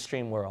game,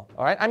 mainstream world.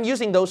 All right? I'm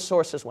using those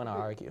sources when I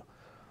argue.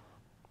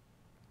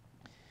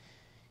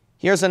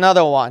 Here's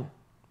another one.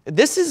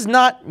 This is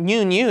not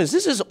new news.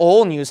 This is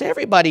old news.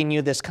 Everybody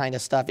knew this kind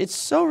of stuff. It's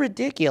so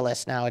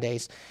ridiculous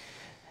nowadays.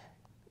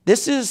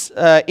 This is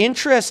an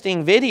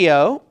interesting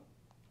video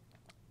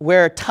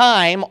where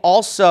Time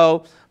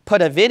also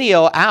put a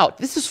video out.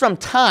 This is from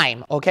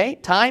Time, okay?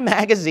 Time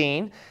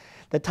magazine.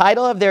 The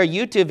title of their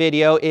YouTube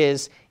video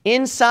is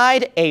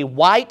Inside a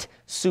White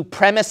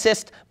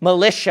Supremacist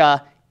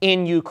Militia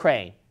in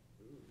Ukraine.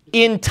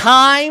 In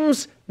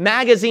Times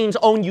Magazine's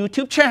own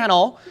YouTube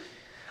channel.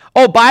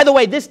 Oh, by the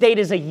way, this date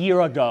is a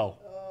year ago.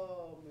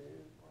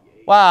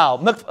 Wow.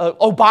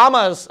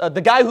 Obama's,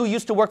 the guy who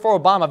used to work for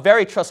Obama,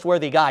 very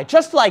trustworthy guy.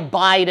 Just like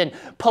Biden,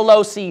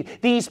 Pelosi,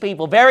 these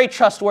people, very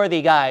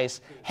trustworthy guys.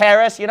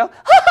 Harris, you know.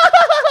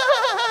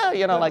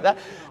 you know, like that.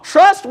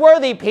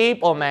 Trustworthy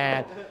people,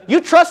 man.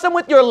 You trust them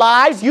with your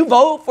lives. You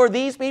vote for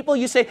these people.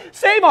 You say,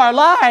 save our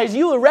lives.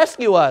 You will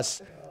rescue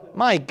us.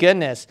 My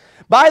goodness.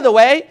 By the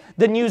way,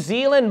 the New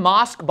Zealand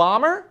mosque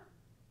bomber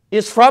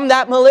is from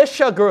that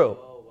militia group.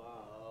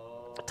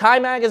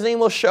 Time magazine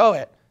will show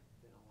it.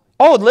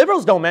 Oh,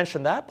 liberals don't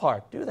mention that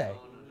part, do they?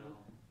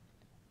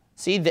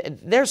 See,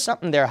 there's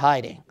something they're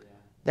hiding.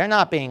 They're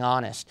not being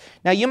honest.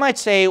 Now, you might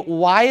say,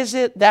 why is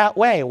it that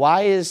way?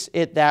 Why is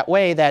it that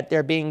way that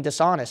they're being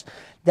dishonest?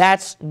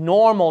 That's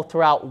normal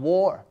throughout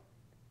war.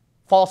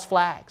 False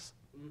flags.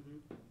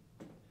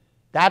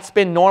 That's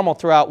been normal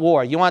throughout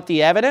war. You want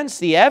the evidence?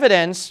 The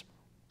evidence,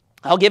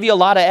 I'll give you a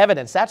lot of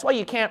evidence. That's why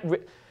you can't,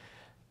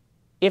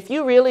 if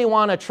you really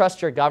want to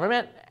trust your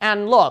government,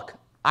 and look,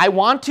 I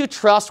want to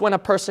trust when a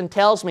person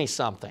tells me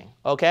something,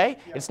 okay?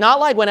 Yeah. It's not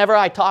like whenever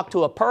I talk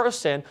to a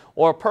person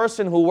or a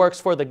person who works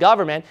for the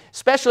government,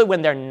 especially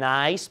when they're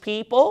nice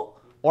people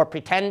or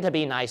pretend to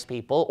be nice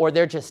people or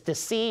they're just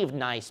deceived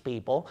nice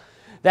people,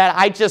 that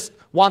I just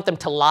want them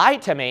to lie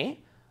to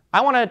me.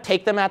 I want to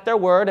take them at their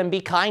word and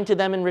be kind to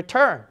them in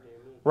return,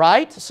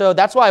 right? So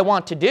that's what I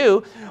want to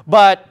do.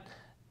 But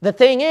the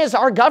thing is,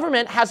 our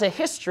government has a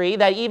history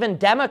that even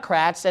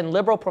Democrats and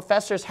liberal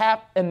professors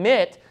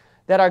admit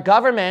that our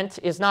government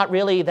is not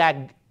really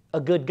a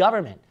good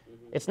government.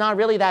 It's not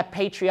really that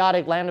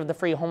patriotic, land of the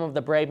free, home of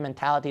the brave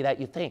mentality that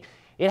you think.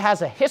 It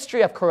has a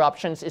history of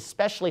corruptions,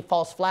 especially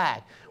false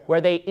flag, where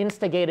they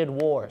instigated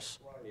wars.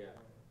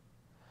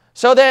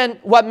 So then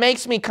what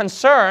makes me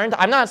concerned,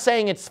 I'm not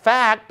saying it's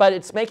fact, but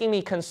it's making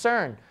me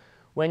concerned.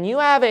 When you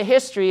have a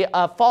history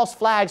of false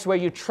flags where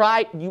you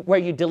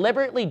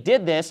deliberately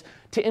did this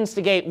to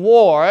instigate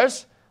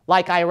wars,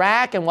 like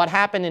Iraq and what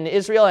happened in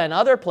Israel and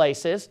other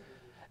places,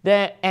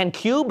 and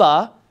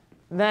Cuba,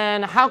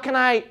 then how can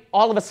I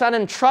all of a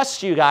sudden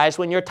trust you guys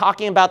when you're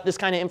talking about this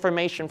kind of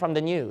information from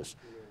the news?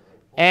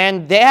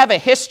 And they have a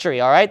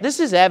history, all right? This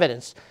is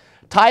evidence.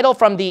 Title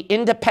from The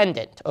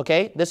Independent,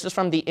 okay? This is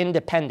from The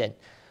Independent.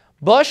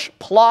 Bush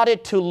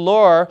plotted to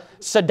lure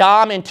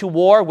Saddam into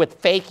war with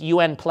fake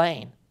UN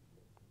plane.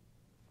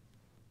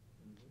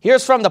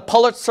 Here's from the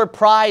Pulitzer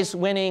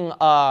Prize-winning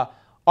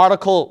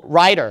article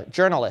writer,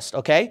 journalist,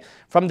 okay?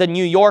 From The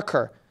New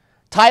Yorker.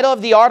 Title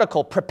of the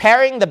article,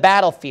 Preparing the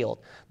Battlefield.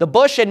 The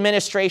Bush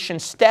administration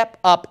stepped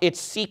up its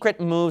secret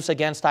moves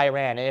against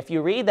Iran. And if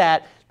you read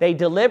that, they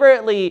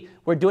deliberately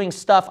were doing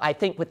stuff, I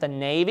think, with the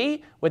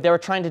Navy, where they were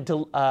trying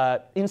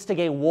to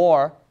instigate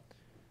war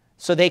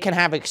so they can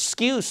have an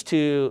excuse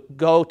to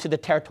go to the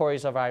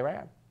territories of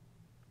Iran.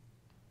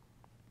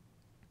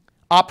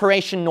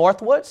 Operation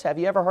Northwoods, have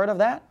you ever heard of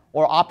that?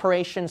 Or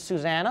Operation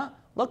Susanna?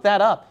 Look that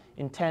up.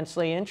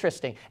 Intensely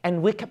interesting.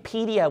 And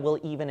Wikipedia will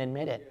even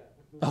admit it.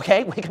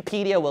 Okay,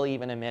 Wikipedia will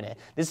even admit it.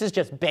 This is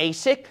just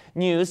basic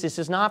news. This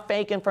is not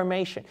fake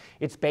information.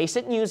 It's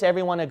basic news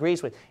everyone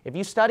agrees with. If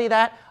you study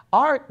that,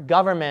 our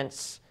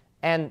governments,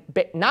 and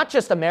not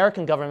just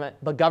American government,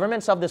 but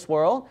governments of this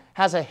world,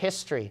 has a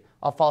history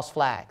of false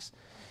flags.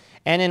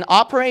 And in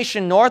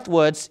Operation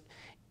Northwoods,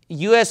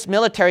 U.S.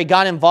 military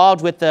got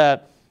involved with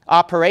the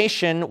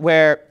operation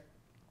where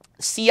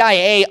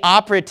CIA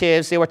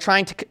operatives, they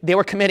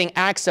were committing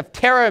acts of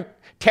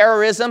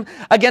terrorism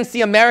against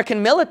the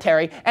American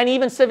military and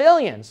even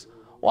civilians.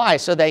 Why?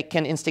 So they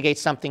can instigate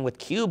something with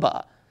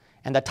Cuba.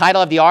 And the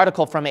title of the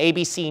article from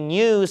ABC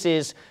News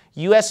is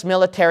U.S.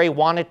 military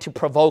wanted to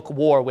provoke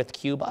war with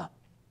Cuba.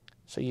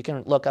 So you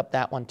can look up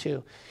that one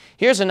too.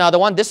 Here's another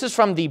one. This is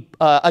from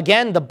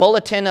again, the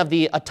Bulletin of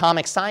the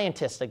Atomic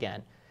Scientist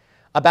again,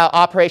 about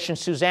Operation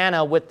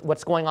Susanna with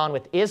what's going on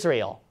with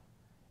Israel.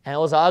 And it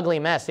was an ugly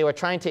mess. They were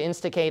trying to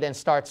instigate and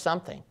start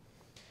something.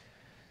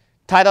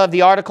 Title of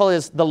the article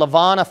is The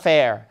Lavon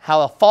Affair,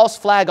 How a False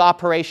Flag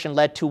Operation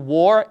Led to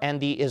War and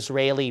the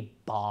Israeli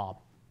Bomb.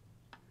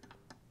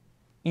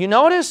 You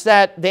notice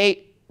that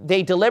they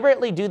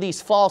deliberately do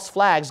these false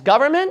flags.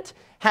 Government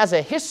has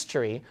a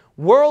history,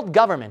 world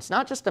governments,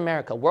 not just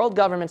America, world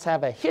governments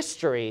have a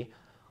history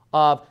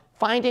of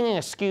finding an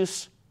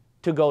excuse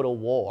to go to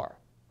war.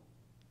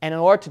 And in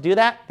order to do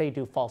that, they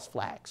do false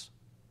flags.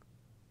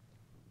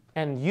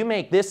 And you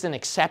make this an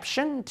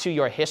exception to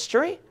your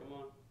history?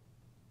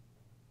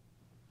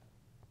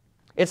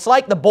 It's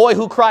like the boy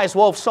who cries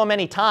wolf so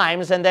many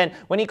times, and then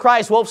when he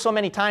cries wolf so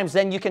many times,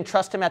 then you can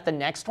trust him at the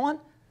next one?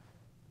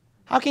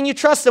 How can you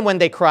trust them when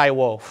they cry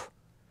wolf?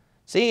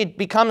 See, it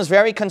becomes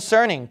very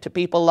concerning to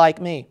people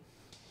like me.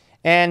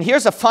 And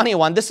here's a funny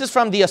one. This is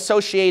from the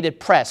Associated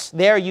Press,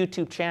 their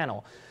YouTube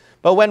channel.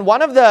 But when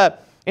one of the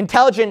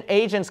intelligence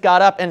agents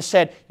got up and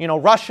said, you know,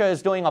 Russia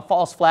is doing a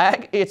false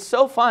flag, it's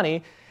so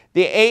funny.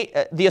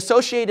 The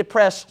Associated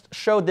Press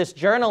showed this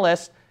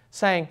journalist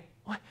saying,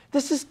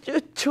 this is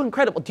too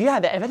incredible. Do you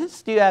have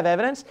evidence? Do you have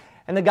evidence?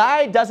 And the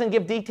guy doesn't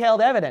give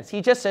detailed evidence.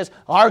 He just says,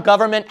 our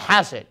government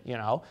has it, you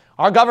know.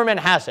 Our government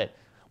has it.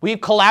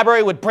 We've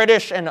collaborated with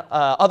British and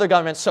other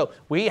governments, so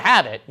we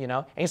have it, you know.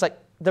 And he's like,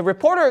 the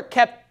reporter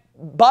kept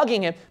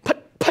bugging him,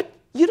 but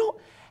you don't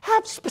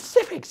have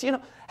specifics, you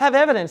know, have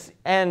evidence.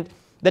 And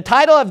The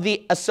title of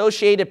the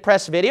Associated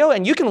Press video,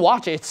 and you can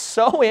watch it. It's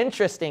so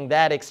interesting,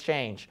 that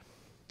exchange.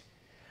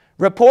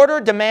 Reporter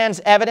demands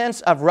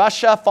evidence of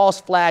Russia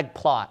false flag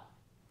plot.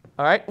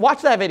 All right,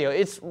 watch that video.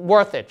 It's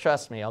worth it,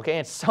 trust me, okay?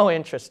 It's so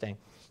interesting.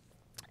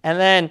 And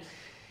then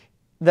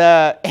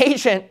the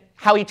agent,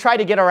 how he tried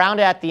to get around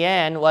it at the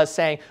end was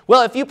saying,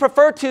 well, if you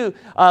prefer to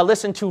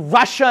listen to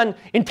Russian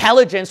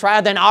intelligence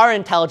rather than our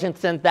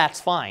intelligence, then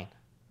that's fine.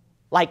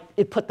 Like,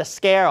 it put the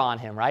scare on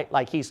him, right?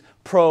 Like he's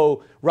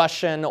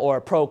pro-Russian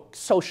or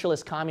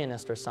pro-socialist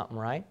communist or something,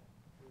 right?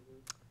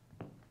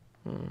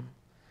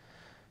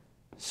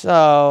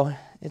 So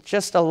it's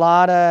just a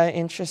lot of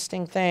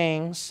interesting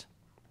things,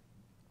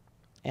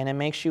 and it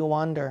makes you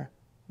wonder,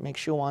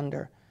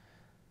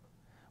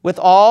 With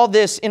all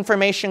this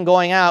information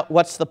going out,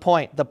 what's the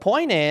point? The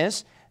point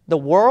is the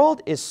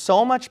world is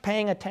so much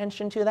paying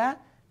attention to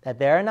that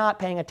they're not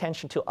paying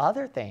attention to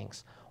other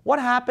things. What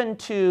happened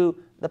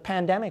to the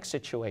pandemic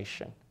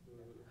situation?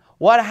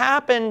 What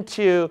happened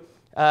to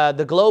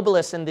the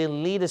globalists and the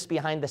elitists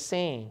behind the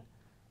scene?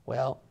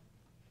 Well,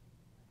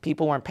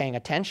 people weren't paying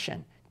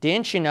attention.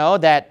 Didn't you know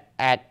that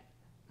at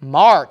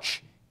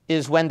March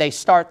is when they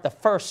start the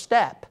first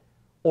step,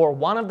 or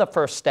one of the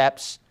first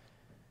steps,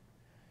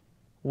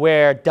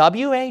 where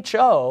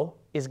WHO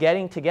is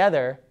getting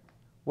together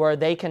where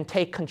they can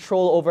take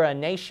control over a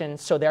nation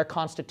so their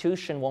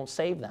constitution won't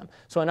save them.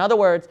 So in other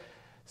words,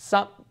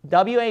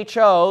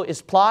 WHO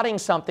is plotting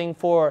something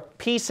for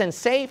peace and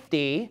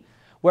safety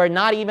where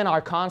not even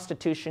our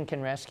constitution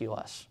can rescue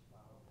us.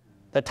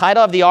 The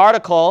title of the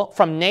article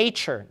from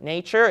Nature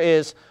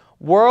is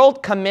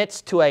World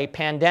Commits to a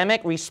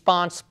Pandemic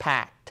Response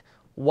Pact.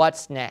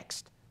 What's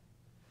next?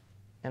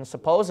 And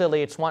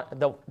supposedly it's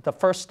the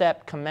first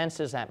step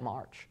commences at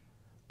March.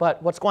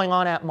 But what's going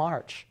on at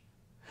March?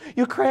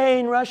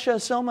 Ukraine, Russia,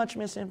 so much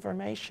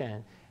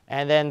misinformation.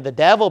 And then the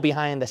devil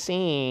behind the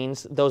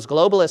scenes, those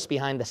globalists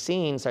behind the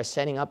scenes are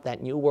setting up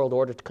that new world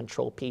order to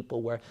control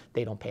people where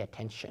they don't pay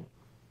attention.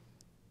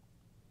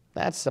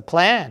 That's the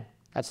plan.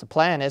 That's the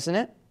plan, isn't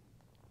it?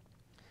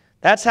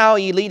 That's how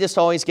elitists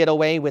always get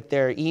away with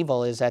their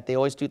evil, is that they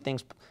always do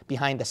things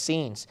behind the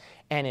scenes.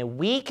 And it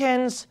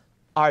weakens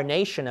our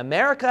nation.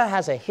 America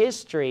has a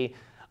history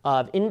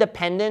of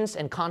independence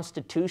and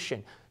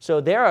constitution.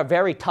 So they're a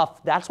very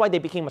tough, that's why they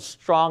became a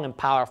strong and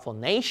powerful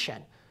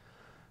nation.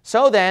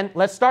 So then,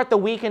 let's start the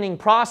weakening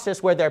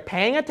process where they're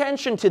paying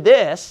attention to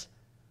this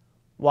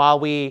while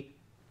we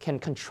can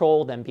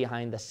control them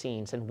behind the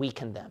scenes and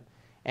weaken them.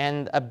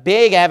 And a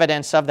big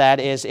evidence of that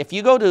is if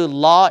you go to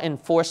Law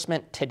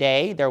Enforcement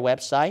Today, their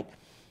website,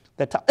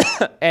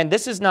 and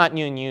this is not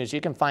new news.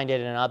 You can find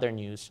it in other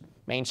news,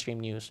 mainstream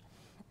news.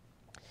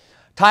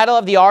 Title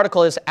of the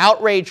article is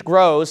Outrage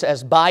Grows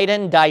as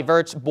Biden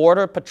Diverts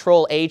Border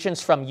Patrol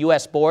Agents from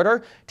U.S.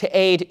 Border to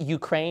Aid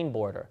Ukraine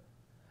Border.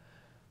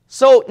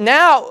 So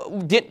now,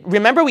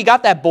 remember we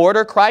got that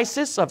border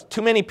crisis of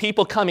too many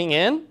people coming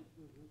in?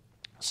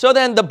 So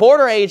then the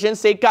border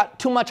agents, they got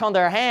too much on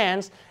their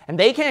hands and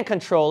they can't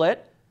control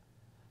it.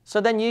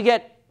 So then you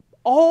get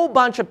a whole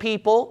bunch of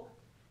people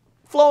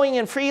flowing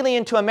in freely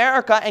into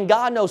America, and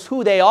God knows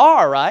who they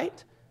are,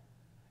 right?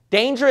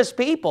 Dangerous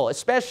people,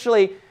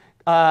 especially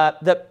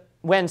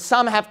when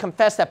some have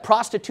confessed that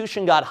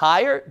prostitution got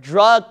higher,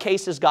 drug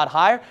cases got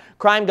higher,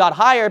 crime got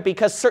higher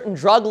because certain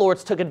drug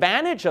lords took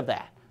advantage of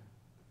that.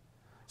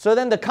 So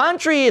then the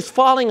country is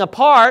falling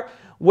apart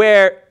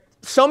where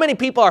so many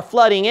people are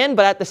flooding in,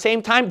 but at the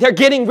same time, they're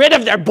getting rid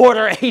of their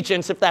border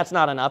agents, if that's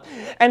not enough,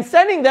 and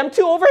sending them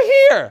to over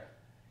here.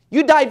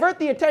 You divert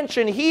the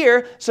attention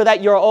here so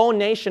that your own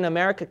nation,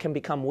 America, can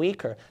become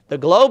weaker. The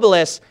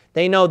globalists,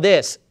 they know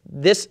this.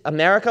 This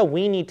America,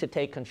 we need to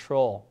take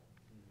control.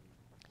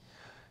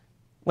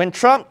 When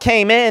Trump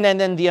came in and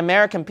then the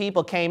American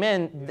people came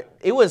in,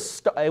 it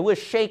was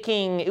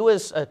shaking, it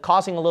was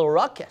causing a little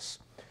ruckus.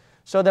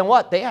 So then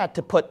what? They had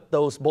to put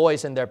those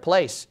boys in their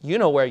place. You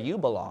know where you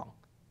belong.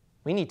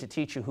 We need to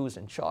teach you who's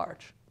in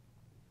charge.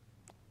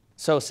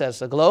 So says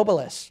the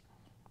globalists.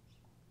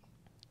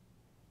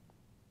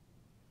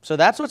 So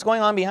that's what's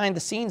going on behind the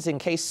scenes in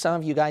case some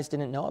of you guys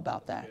didn't know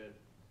about that.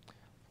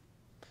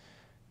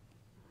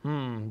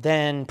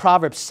 Then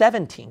Proverbs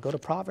 17. Go to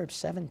Proverbs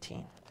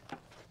 17.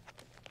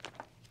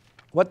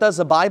 What does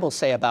the Bible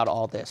say about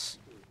all this?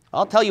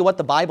 I'll tell you what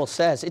the Bible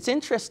says. It's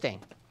interesting.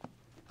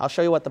 I'll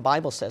show you what the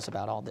Bible says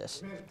about all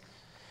this.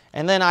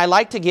 And then I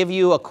like to give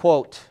you a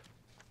quote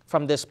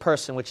from this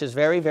person, which is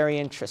very, very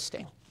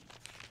interesting.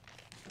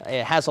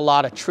 It has a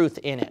lot of truth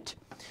in it.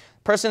 The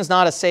person's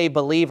not a saved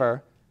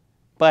believer,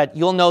 but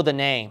you'll know the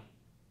name.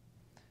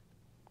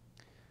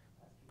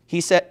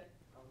 He said,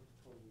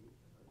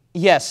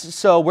 yes,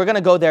 so we're going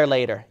to go there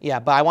later.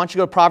 Yeah, but I want you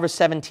to go to Proverbs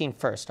 17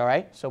 first, all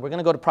right? So we're going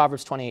to go to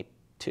Proverbs 28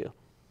 too.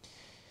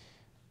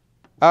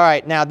 All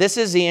right, now this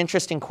is the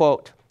interesting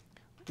quote.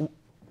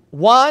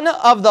 One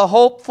of the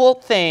hopeful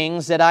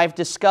things that I've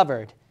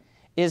discovered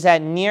is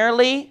that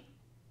nearly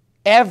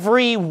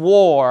every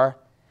war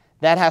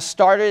that has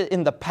started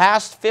in the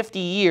past 50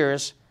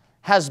 years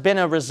has been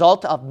a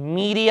result of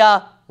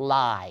media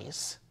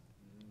lies.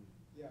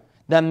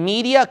 The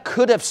media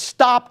could have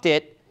stopped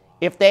it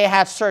if they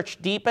had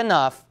searched deep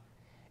enough.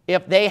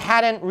 If they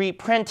hadn't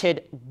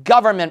reprinted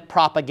government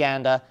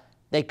propaganda,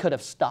 they could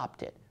have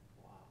stopped it.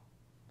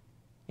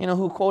 You know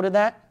who quoted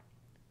that?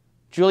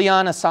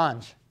 Julian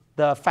Assange,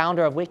 the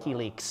founder of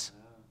WikiLeaks.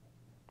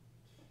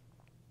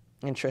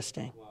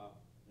 Interesting.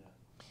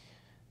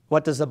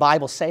 What does the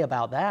Bible say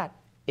about that?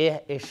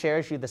 It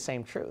shares you the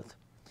same truth.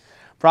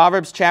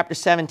 Proverbs chapter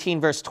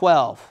 17, verse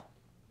 12.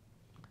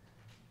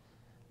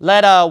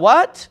 Let a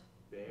what?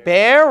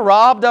 Bear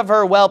robbed of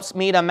her whelps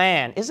meet a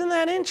man. Isn't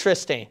that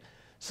interesting?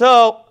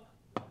 So,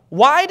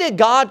 why did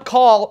God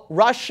call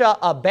Russia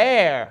a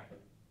bear?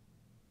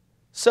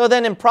 So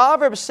then in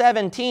Proverbs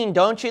 17,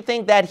 don't you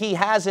think that he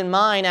has in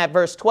mind at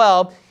verse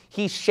 12,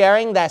 he's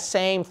sharing that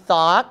same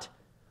thought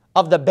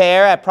of the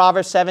bear at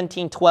Proverbs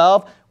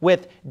 17:12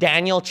 with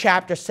Daniel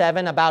chapter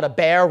 7 about a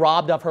bear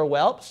robbed of her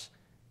whelps?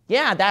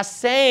 Yeah, that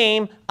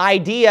same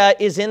idea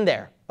is in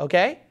there,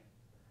 okay?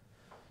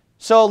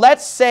 So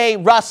let's say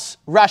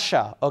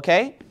Russia,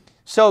 okay?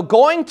 So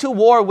going to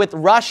war with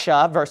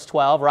Russia, verse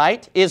 12,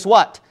 right, is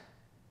what?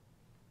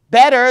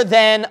 Better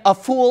than a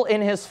fool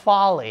in his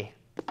folly.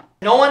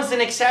 No one's an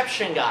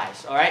exception,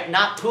 guys, all right?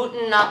 Not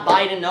Putin, not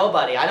Biden,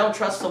 nobody. I don't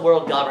trust the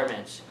world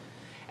governments.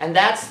 And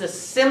that's the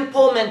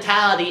simple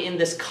mentality in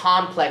this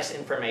complex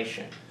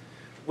information.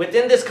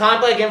 Within this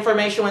complex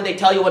information, when they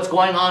tell you what's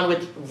going on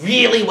with,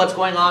 really what's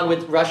going on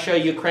with Russia,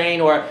 Ukraine,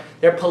 or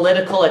their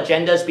political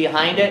agendas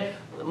behind it,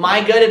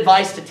 my good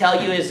advice to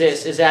tell you is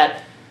this, is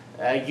that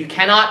you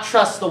cannot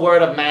trust the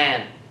word of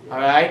man, all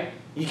right?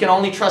 You can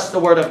only trust the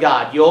word of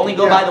God. You only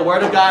go by the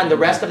word of God, and the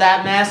rest of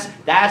that mess,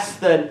 that's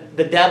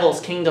the devil's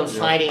kingdoms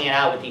fighting it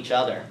out with each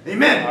other.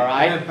 Amen. All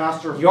right? Amen,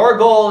 Pastor. Your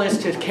goal is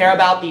to care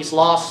about these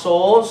lost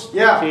souls,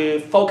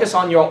 to focus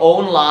on your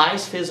own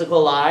lives,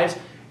 physical lives,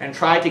 and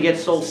try to get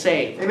souls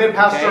saved. Amen,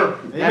 Pastor.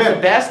 Okay? Amen. That's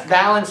the best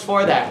balance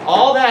for that.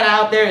 All that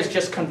out there is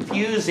just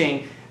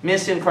confusing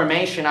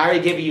misinformation. I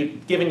already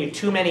given you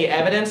too many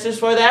evidences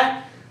for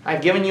that.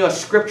 I've given you a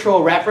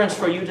scriptural reference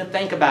for you to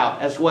think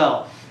about as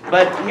well.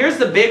 But here's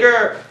the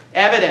bigger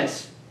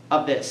evidence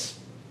of this.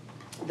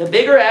 The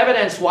bigger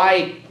evidence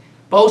why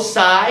both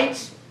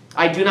sides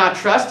I do not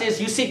trust is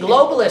you see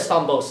globalists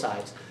on both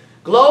sides.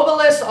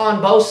 Globalists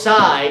on both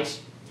sides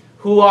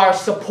who are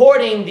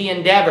supporting the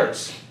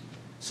endeavors.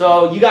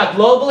 So you got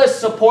globalists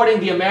supporting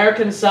the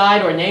American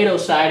side or NATO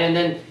side, and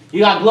then you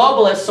got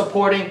globalists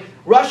supporting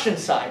Russian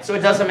side. So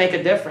it doesn't make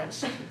a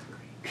difference.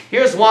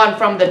 Here's one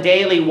from the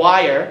Daily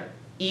Wire.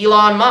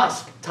 Elon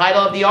Musk,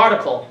 title of the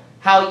article,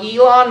 How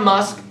Elon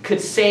Musk Could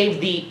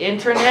Save the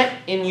Internet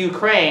in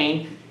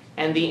Ukraine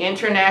and the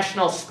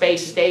International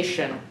Space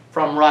Station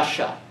from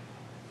Russia.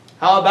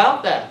 How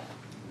about that?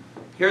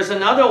 Here's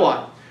another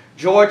one.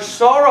 George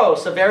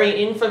Soros, a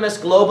very infamous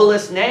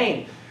globalist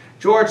name.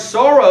 George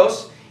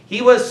Soros,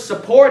 he was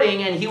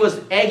supporting and he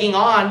was egging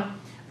on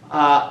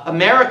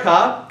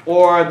America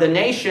or the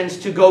nations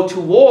to go to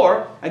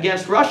war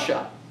against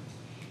Russia.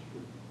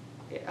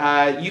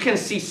 You can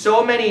see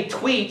so many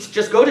tweets.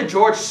 Just go to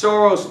George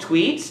Soros'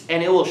 tweets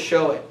and it will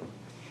show it.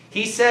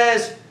 He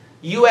says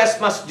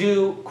U.S. must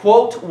do,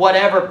 quote,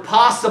 whatever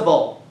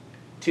possible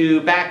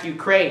to back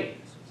Ukraine.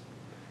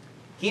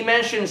 He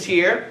mentions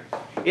here,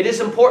 it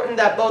is important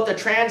that both the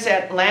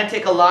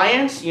transatlantic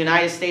alliance,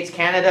 United States,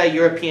 Canada,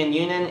 European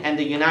Union, and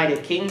the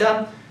United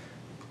Kingdom,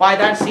 why,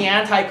 that's the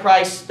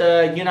Antichrist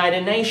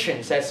United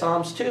Nations, that's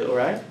Psalms 2,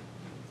 right?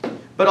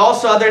 But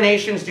also other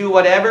nations do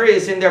whatever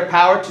is in their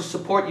power to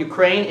support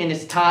Ukraine in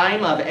its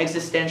time of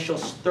existential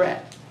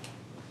threat.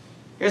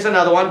 Here's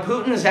another one.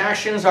 Putin's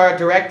actions are a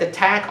direct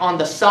attack on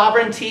the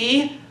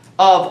sovereignty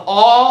of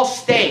all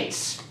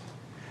states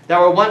that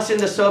were once in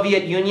the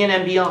Soviet Union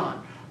and beyond.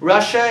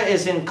 Russia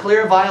is in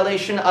clear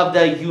violation of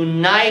the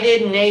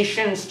United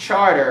Nations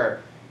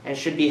Charter and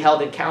should be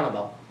held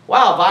accountable.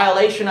 Wow,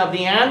 violation of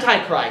the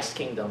Antichrist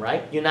kingdom,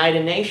 right?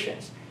 United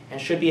Nations,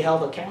 and should be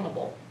held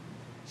accountable.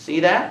 See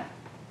that?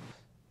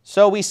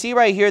 So we see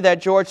right here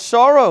that George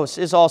Soros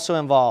is also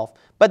involved.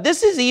 But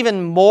this is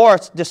even more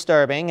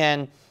disturbing.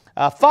 And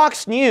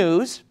Fox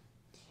News,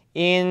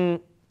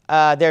 in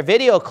their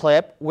video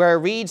clip, where it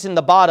reads in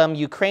the bottom,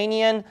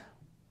 Ukrainian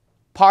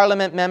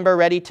parliament member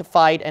ready to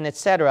fight, and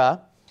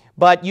etc.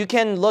 But you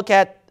can look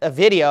at a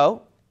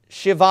video.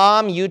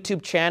 Shivam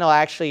YouTube channel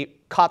actually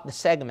caught the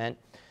segment.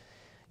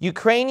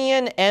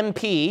 Ukrainian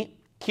MP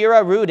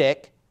Kira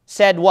Rudik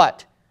said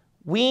what?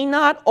 We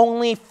not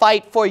only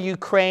fight for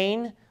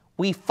Ukraine,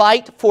 we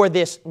fight for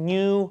this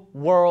new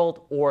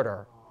world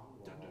order.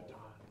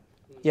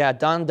 Yeah,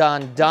 dun,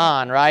 dun,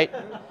 dun, right?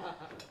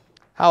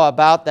 How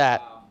about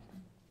that?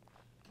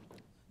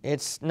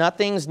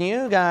 Nothing's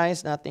new,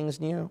 guys. Nothing's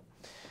new.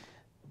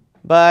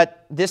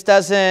 But this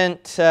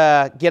doesn't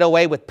get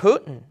away with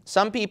Putin.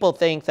 Some people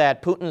think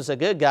that Putin's a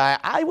good guy.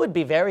 I would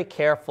be very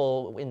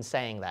careful in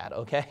saying that,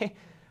 okay?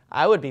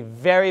 I would be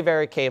very,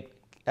 very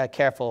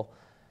careful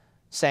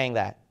saying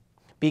that.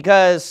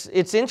 Because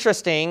it's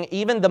interesting,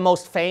 even the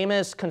most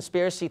famous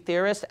conspiracy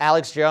theorist,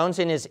 Alex Jones,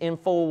 in his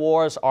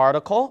InfoWars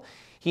article,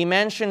 he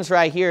mentions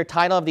right here,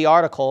 title of the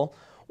article,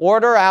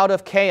 Order out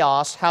of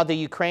chaos, how the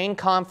Ukraine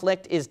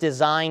conflict is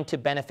designed to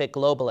benefit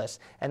globalists.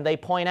 And they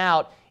point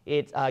out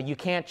you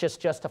can't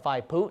just justify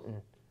Putin.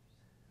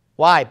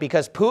 Why?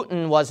 Because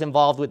Putin was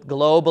involved with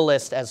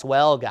globalists as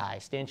well,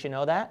 guys. Didn't you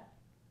know that?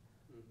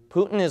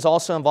 Putin is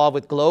also involved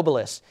with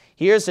globalists.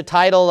 Here's the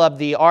title of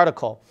the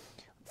article.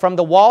 From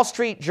the Wall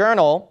Street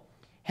Journal,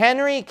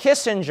 Henry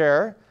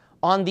Kissinger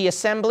on the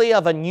assembly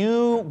of a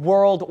new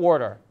world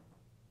order.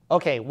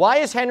 Okay, why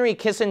is Henry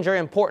Kissinger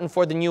important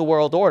for the new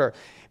world order?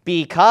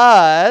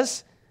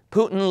 Because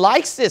Putin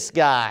likes this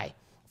guy.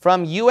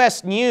 From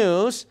U.S.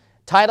 News,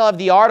 title of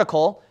the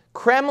article,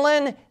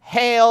 Kremlin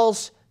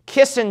hails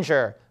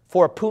Kissinger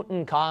for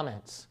Putin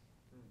comments.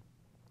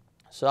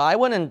 So I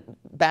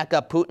wouldn't back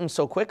up Putin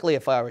so quickly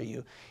if I were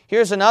you.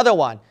 Here's another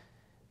one.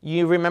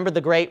 You remember the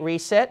Great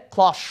Reset?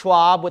 Klaus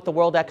Schwab with the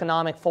World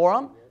Economic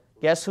Forum?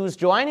 Guess who's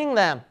joining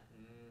them?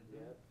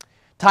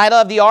 Title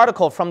of the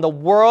article from the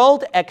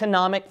World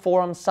Economic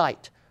Forum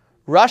site.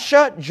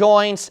 Russia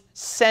joins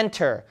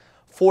center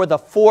for the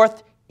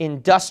fourth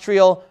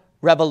industrial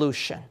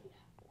revolution.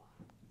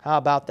 How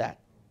about that?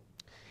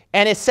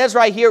 And it says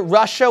right here,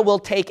 Russia will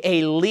take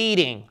a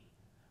leading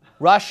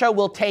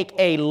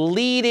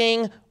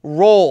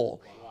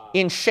role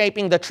in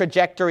shaping the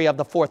trajectory of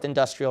the fourth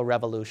industrial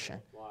revolution.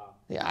 Wow.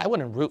 Yeah, I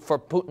wouldn't root for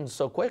Putin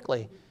so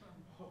quickly.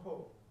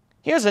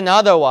 Here's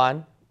another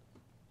one.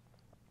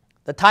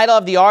 The title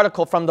of the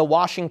article from the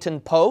Washington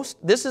Post.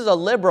 This is a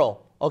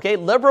liberal. Okay,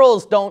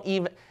 liberals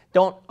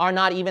are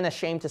not even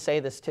ashamed to say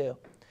this too.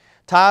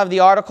 Title of the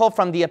article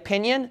from The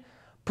Opinion.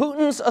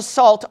 Putin's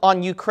assault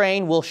on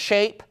Ukraine will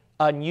shape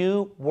a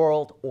new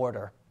world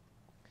order.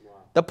 Wow.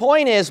 The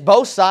point is,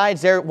 both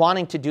sides, they're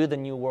wanting to do the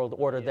new world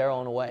order their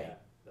own way.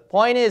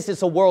 Point is,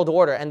 it's a world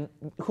order, and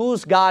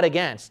who's God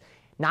against?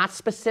 Not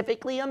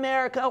specifically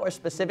America or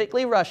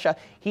specifically Russia.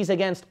 He's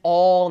against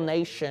all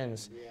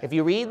nations. Yeah. If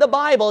you read the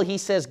Bible, he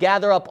says,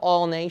 gather up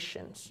all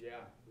nations. Yeah.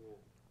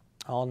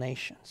 All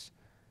nations.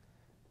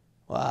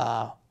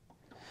 Wow.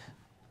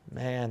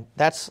 Man,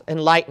 that's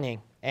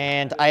enlightening.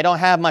 And I don't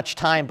have much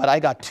time, but I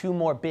got 2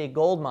 more big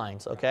gold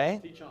mines, okay?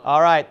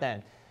 All right,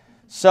 then.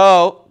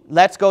 So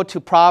let's go to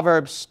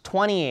Proverbs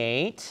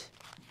 28.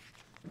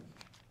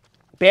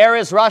 Bear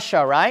is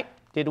Russia, right?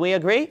 Did we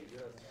agree?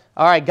 Yes.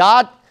 All right,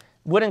 God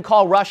wouldn't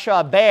call Russia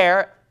a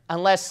bear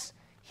unless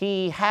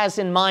he has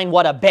in mind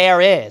what a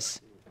bear is.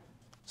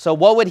 So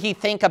what would he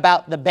think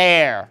about the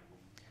bear?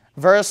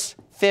 Verse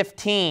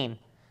 15.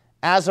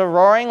 As a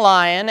roaring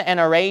lion and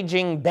a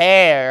raging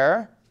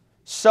bear,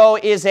 so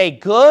is a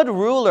good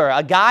ruler,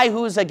 a guy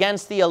who's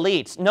against the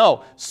elites.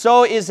 No,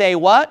 so is a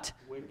what?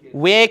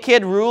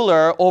 Wicked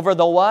ruler over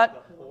the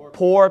what?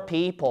 Poor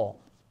people.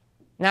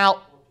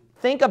 Now,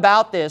 think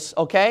about this,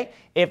 okay?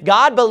 If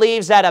God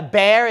believes that a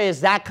bear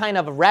is that kind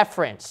of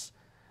reference,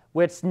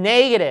 where it's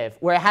negative,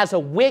 where it has a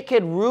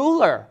wicked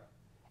ruler,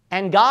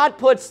 and God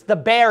puts the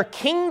bear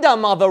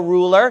kingdom of a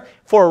ruler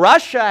for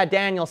Russia at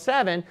Daniel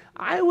 7,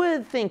 I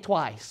would think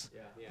twice.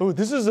 Oh,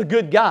 this is a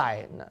good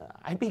guy.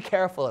 I'd be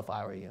careful if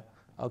I were you,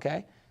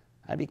 okay?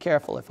 I'd be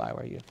careful if I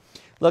were you.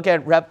 Look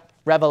at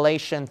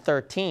Revelation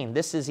 13.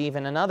 This is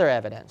even another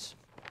evidence.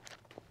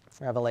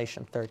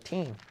 Revelation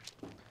 13.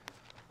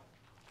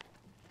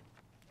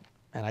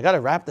 And I got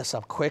to wrap this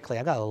up quickly.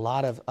 I got a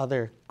lot of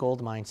other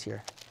gold mines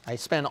here. I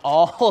spend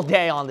all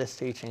day on this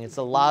teaching. It's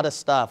a lot of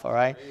stuff, all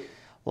right?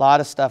 A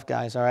lot of stuff,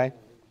 guys, all right?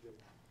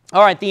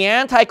 All right, the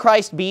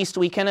Antichrist beast,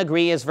 we can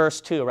agree, is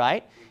verse 2,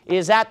 right?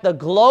 Is that the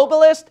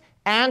globalist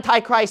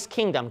Antichrist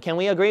kingdom? Can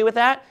we agree with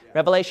that? Yeah.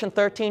 Revelation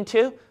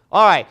 13:2.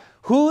 All right.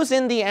 Who's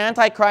in the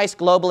Antichrist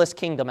globalist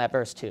kingdom at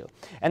verse 2?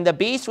 And the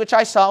beast which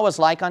I saw was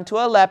like unto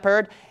a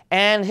leopard,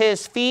 and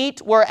his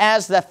feet were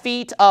as the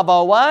feet of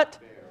a what?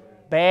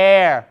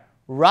 Bear.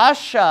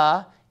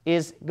 Russia,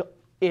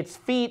 its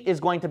feet is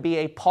going to be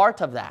a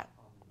part of that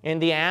in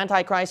the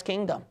Antichrist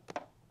kingdom.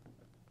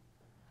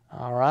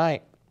 All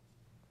right.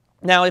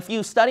 Now, if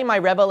you study my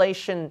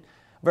Revelation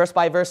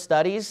verse-by-verse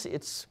studies,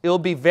 it'll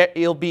be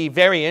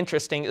very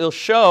interesting. It'll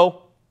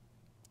show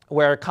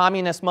where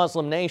communist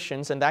Muslim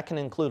nations, and that can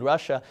include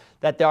Russia,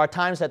 that there are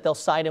times that they'll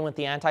side in with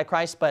the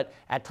Antichrist, but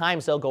at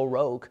times they'll go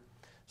rogue.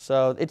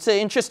 So it's an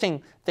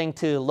interesting thing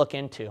to look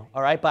into,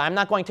 all right? But I'm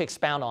not going to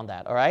expound on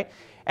that, all right?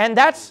 And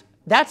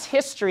that's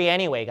history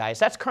anyway, guys.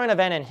 That's current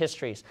event and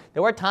histories.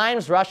 There were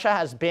times Russia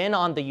has been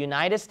on the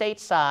United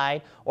States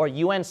side or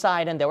UN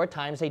side, and there were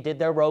times they did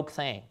their rogue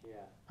thing. Yeah.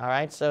 All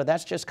right? So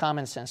that's just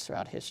common sense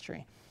throughout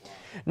history.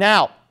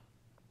 Now,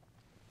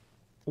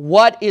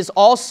 what is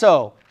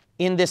also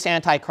in this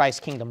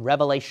Antichrist kingdom?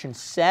 Revelation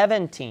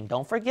 17.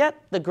 Don't forget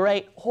the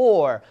great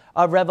whore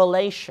of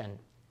Revelation.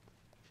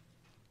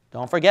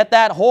 Don't forget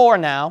that whore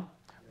now.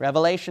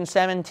 Revelation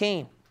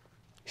 17.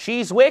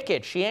 She's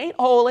wicked. She ain't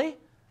holy.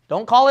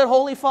 Don't call it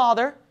Holy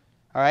Father.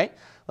 All right?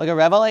 Look at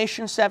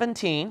Revelation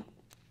 17.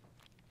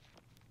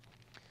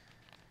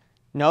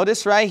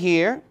 Notice right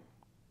here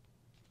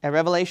at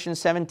Revelation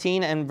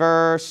 17 and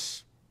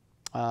verse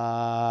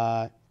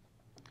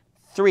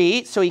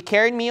 3. So he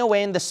carried me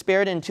away in the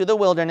spirit into the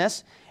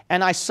wilderness,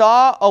 And I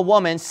saw a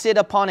woman sit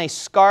upon a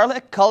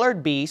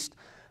scarlet-colored beast,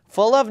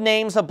 full of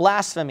names of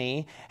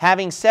blasphemy,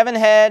 having 7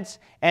 heads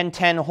and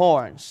 10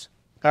 horns.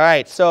 All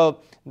right, so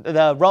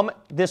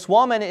this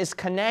woman is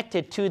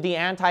connected to the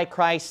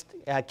Antichrist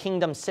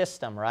kingdom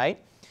system, right?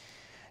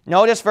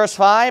 Notice verse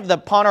 5,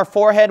 upon her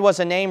forehead was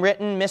a name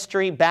written,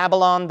 Mystery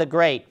Babylon the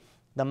Great,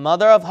 the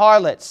mother of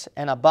harlots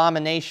and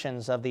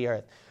abominations of the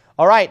earth.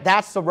 All right,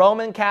 that's the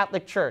Roman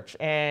Catholic Church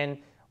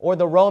or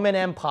the Roman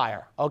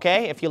Empire,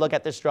 okay, if you look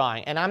at this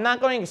drawing. And I'm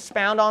not going to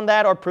expound on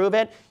that or prove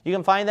it. You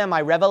can find them in my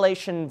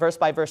Revelation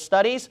verse-by-verse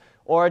studies,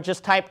 or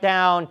just type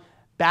down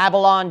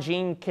Babylon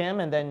Gene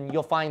Kim, and then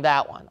you'll find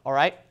that one, all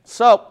right?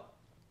 So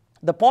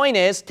the point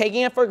is,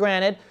 taking it for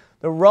granted,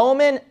 the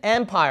Roman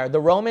Empire, the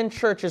Roman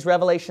Church is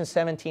Revelation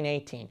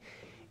 17:18.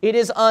 It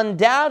is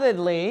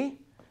undoubtedly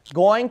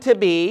going to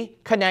be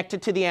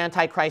connected to the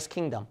Antichrist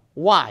kingdom.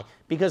 Why?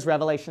 Because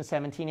Revelation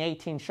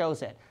 17:18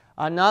 shows it.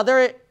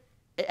 Another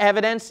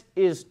evidence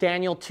is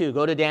Daniel 2.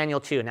 Go to Daniel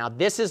 2. Now,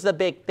 this is the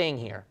big thing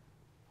here.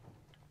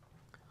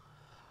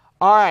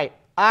 All right,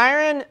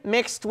 iron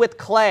mixed with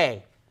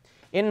clay.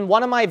 In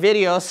one of my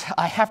videos,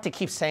 I have to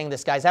keep saying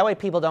this, guys. That way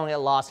people don't get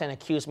lost and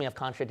accuse me of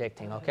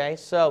contradicting, okay?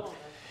 So,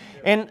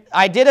 and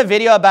I did a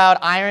video about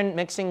iron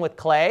mixing with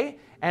clay,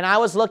 and I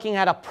was looking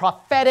at a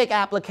prophetic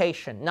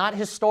application, not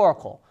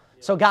historical.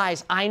 So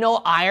guys, I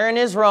know iron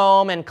is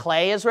Rome and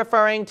clay is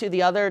referring to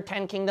the other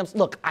 10 kingdoms.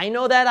 Look, I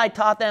know that I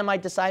taught them in my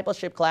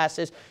discipleship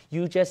classes.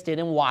 You just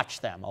didn't watch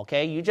them,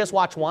 okay? You just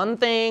watch one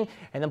thing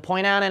and then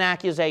point out an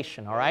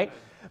accusation, all right?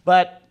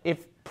 But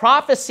if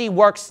prophecy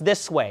works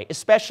this way,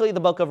 especially the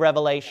book of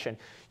Revelation,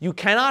 you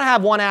cannot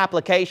have one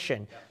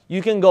application.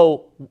 You can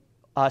go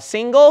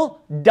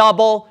single,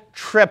 double,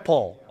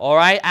 triple, all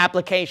right,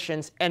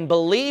 applications. And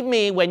believe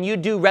me, when you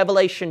do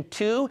Revelation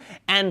 2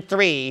 and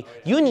 3,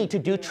 you need to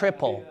do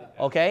triple,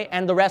 okay,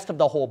 and the rest of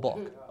the whole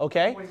book,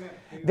 okay?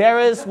 There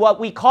is what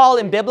we call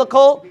in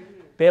biblical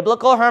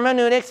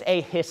hermeneutics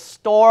a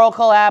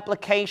historical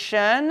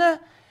application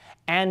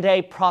and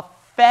a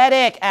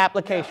prophetic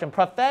application.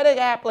 Prophetic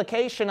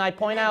application, I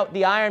point out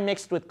the iron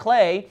mixed with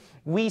clay.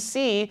 We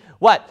see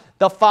what?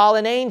 The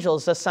fallen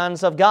angels, the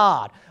sons of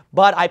God.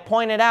 But I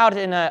pointed out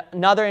in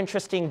another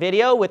interesting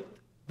video with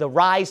the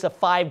rise of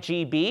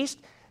 5G beast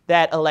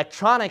that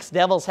electronics,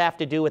 devils have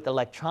to do with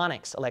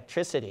electronics,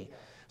 electricity.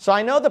 So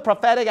I know the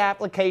prophetic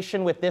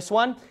application with this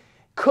one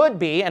could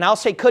be, and I'll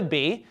say could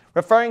be,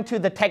 referring to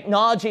the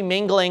technology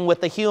mingling with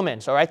the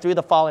humans, all right, through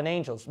the fallen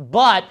angels.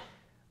 But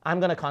I'm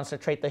going to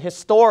concentrate the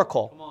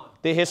historical.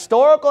 The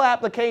historical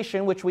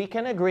application, which we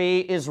can agree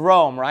is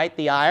Rome, right,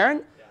 the iron.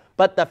 Yeah.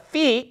 But the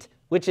feet,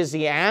 which is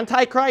the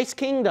Antichrist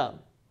kingdom,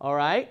 all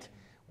right,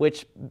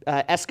 which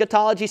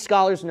eschatology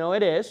scholars know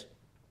it is.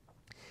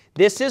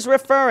 This is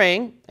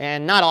referring,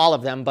 and not all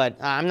of them, but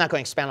I'm not going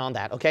to expand on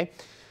that, okay?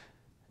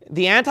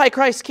 The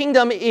Antichrist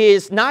kingdom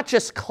is not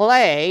just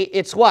clay,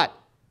 it's what?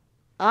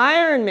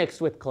 Iron mixed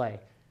with clay.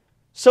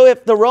 So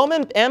if the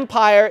Roman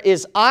Empire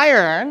is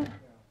iron,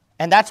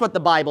 and that's what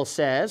the Bible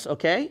says,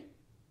 okay?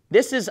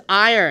 This is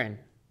iron.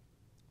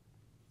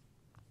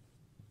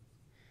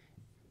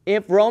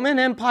 If Roman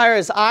Empire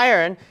is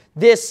iron,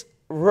 this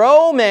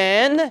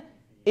Roman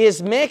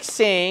is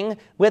mixing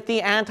with the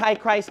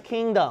Antichrist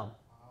kingdom.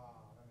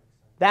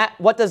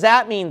 What does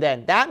that mean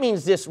then? That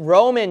means this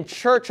Roman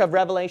church of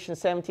Revelation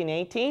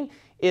 17:18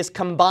 is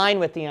combined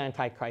with the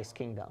Antichrist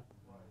kingdom.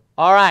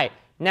 All right,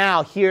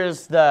 now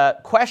here's the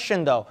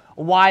question though.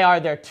 Why are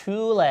there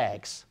 2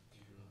 legs?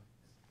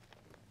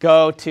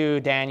 Go to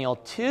Daniel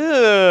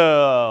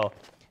 2.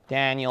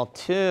 Daniel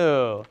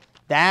 2.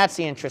 That's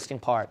the interesting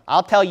part.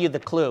 I'll tell you the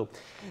clue.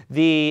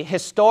 The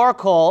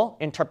historical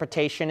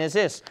interpretation is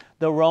this.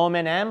 The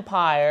Roman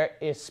Empire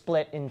is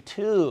split in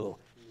 2.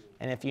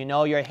 And if you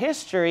know your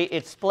history,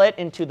 it's split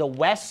into the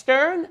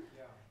Western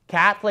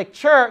Catholic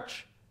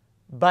Church,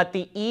 but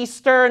the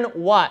Eastern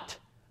what?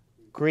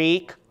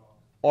 Greek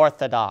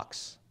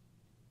Orthodox.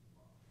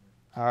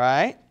 All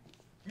right?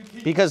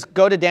 Because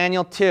go to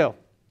Daniel 2.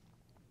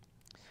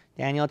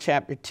 Daniel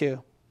chapter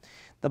 2.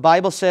 The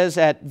Bible says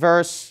at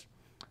verse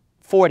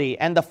 40,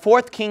 and the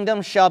 4th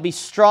kingdom shall be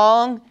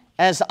strong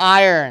as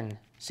iron.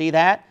 See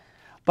that?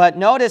 But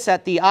notice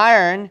that the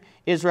iron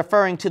is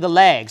referring to the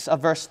legs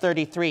of verse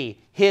 33.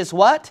 His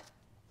what?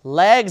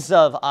 Legs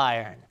of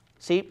iron.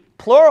 See,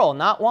 plural,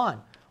 not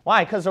one.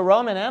 Why? Because the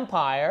Roman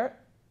Empire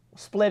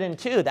split in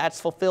 2.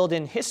 That's fulfilled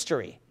in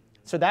history.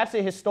 So that's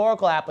the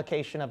historical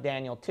application of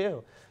Daniel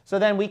 2. So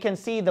then we can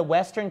see the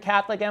Western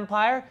Catholic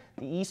Empire,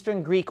 the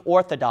Eastern Greek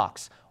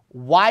Orthodox.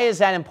 Why is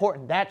that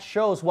important? That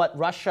shows what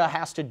Russia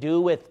has to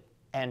do with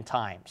end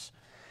times.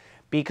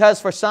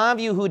 Because for some of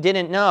you who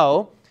didn't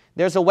know,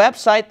 there's a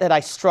website that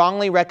I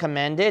strongly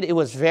recommended. It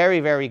was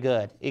very, very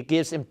good. It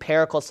gives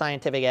empirical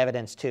scientific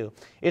evidence too.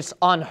 It's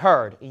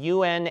Unheard,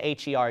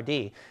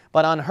 U-N-H-E-R-D.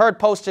 But Unheard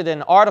posted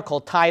an article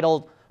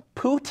titled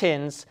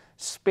Putin's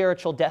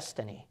Spiritual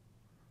Destiny.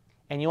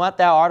 And you know what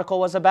that article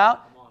was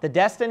about? The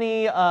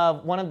destiny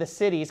of one of the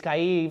cities,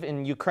 Kyiv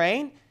in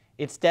Ukraine,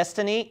 its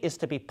destiny is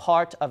to be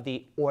part of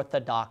the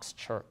Orthodox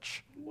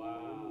Church.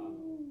 Wow.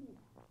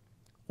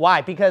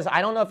 Why? Because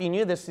I don't know if you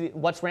knew this,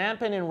 what's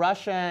rampant in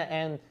Russia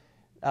and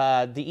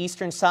the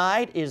eastern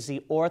side is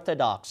the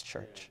Orthodox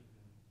Church.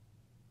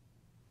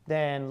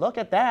 Then look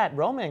at that,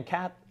 Roman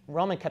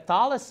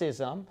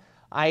Catholicism.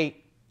 I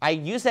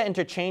use that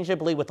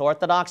interchangeably with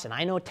Orthodox, and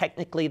I know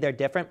technically they're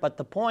different, but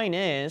the point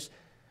is,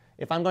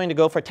 if I'm going to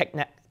go for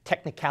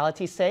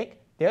technicality's sake,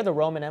 they're the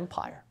Roman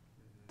Empire.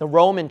 The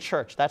Roman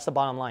Church, that's the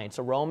bottom line. It's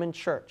a Roman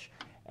Church,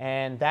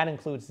 and that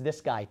includes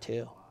this guy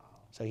too.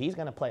 So he's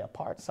going to play a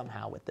part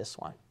somehow with this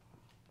one.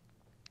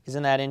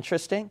 Isn't that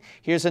interesting?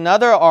 Here's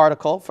another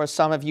article for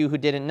some of you who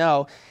didn't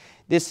know.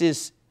 This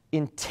is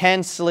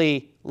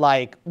intensely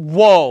like,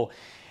 whoa.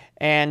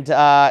 And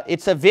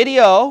it's a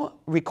video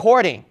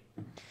recording.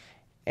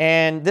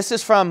 And this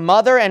is from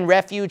Mother and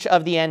Refuge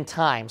of the End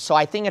Times. So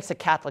I think it's a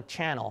Catholic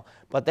channel.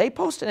 But they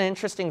posted an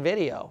interesting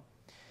video.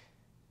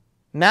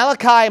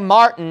 Malachi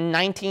Martin,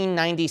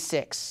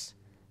 1996.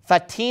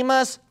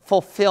 Fatima's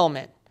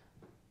fulfillment.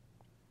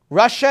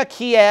 Russia,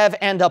 Kiev,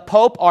 and the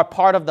Pope are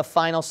part of the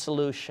final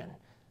solution.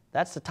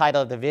 That's the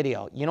title of the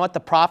video. You know what the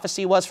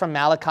prophecy was from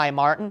Malachi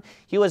Martin?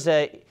 He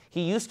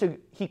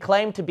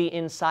claimed to be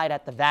inside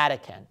at the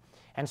Vatican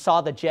and saw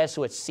the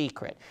Jesuits'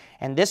 secret.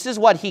 And this is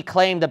what he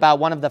claimed about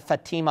one of the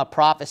Fatima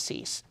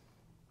prophecies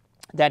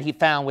that he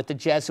found with the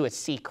Jesuits'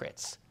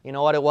 secrets. You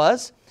know what it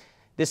was?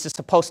 This is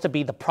supposed to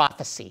be the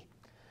prophecy.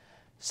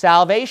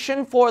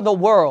 Salvation for the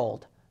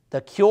world, the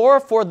cure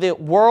for the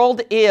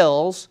world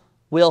ills,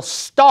 will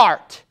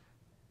start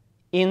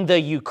in the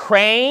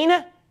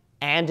Ukraine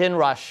and in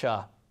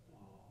Russia.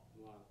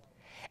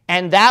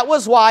 And that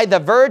was why the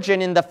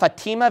Virgin in the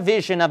Fatima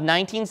vision of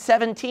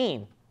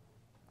 1917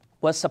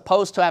 was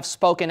supposed to have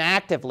spoken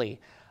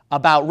actively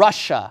about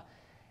Russia,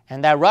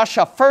 and that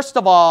Russia, first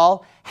of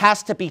all,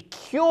 has to be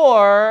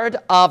cured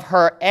of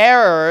her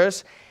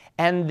errors,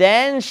 and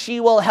then she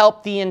will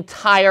help the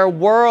entire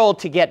world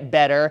to get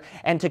better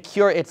and to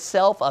cure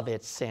itself of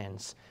its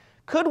sins.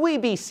 Could we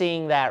be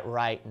seeing that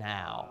right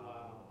now?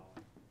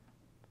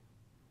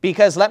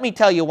 Because let me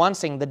tell you one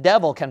thing, the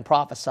devil can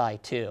prophesy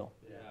too.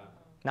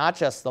 Not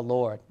just the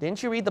Lord.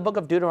 Didn't you read the book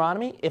of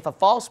Deuteronomy? If a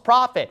false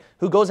prophet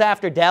who goes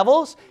after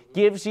devils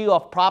gives you a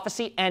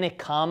prophecy and it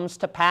comes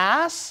to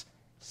pass,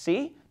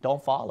 see,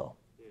 don't follow.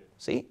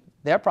 See,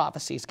 their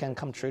prophecies can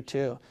come true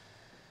too.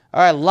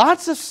 All right,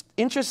 lots of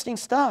interesting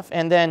stuff.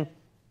 And then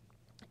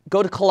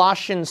go to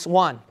Colossians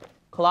 3.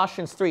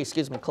 Colossians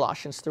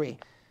 3.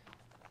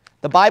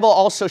 The Bible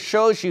also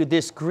shows you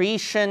this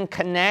Grecian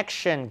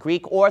connection,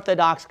 Greek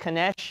Orthodox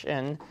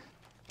connection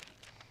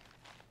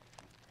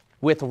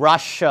with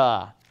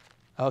Russia.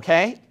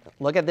 Okay?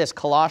 Look at this,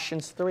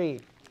 Colossians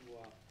 3.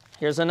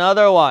 Here's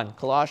another one,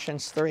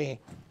 Colossians 3.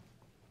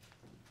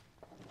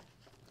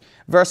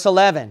 Verse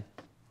 11.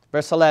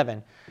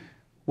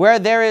 Where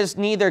there is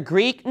neither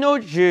Greek nor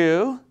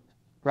Jew,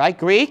 right?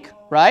 Greek,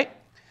 right?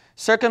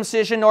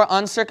 Circumcision nor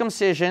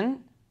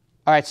uncircumcision.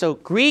 All right, so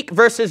Greek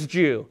versus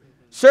Jew.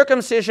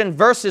 Circumcision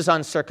versus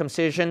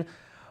uncircumcision.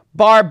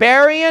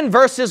 Barbarian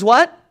versus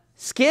what?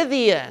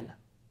 Scythian.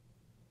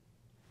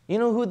 You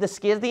know who the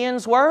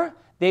Scythians were?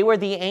 They were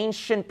the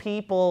ancient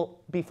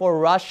people before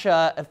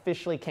Russia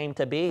officially came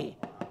to be.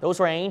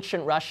 Those were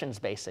ancient Russians,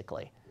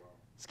 basically.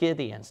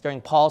 Scythians during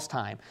Paul's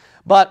time.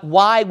 But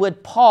why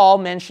would Paul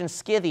mention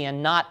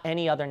Scythian, not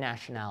any other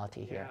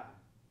nationality here? Yeah.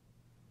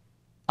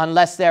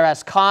 Unless they're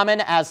as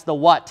common as the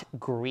what?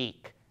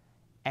 Greek.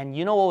 And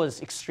you know what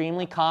was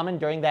extremely common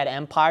during that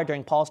empire,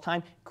 during Paul's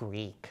time?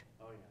 Greek.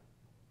 Oh, yeah.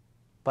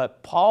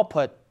 But Paul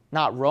put,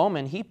 not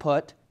Roman, he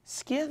put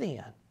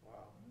Scythian.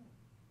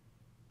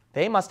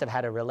 They must have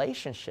had a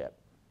relationship.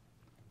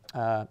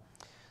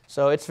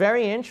 So it's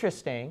very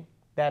interesting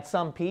that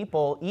some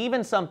people,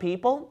 even some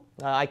people,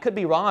 I could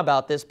be wrong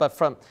about this, but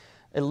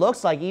it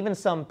looks like even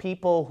some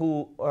people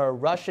who are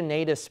Russian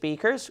native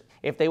speakers,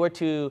 if they were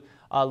to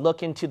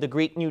look into the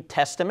Greek New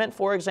Testament,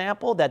 for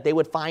example, that they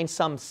would find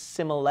some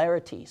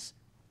similarities.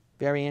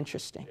 Very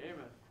interesting.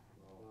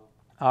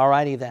 All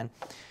righty then.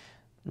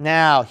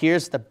 Now,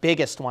 here's the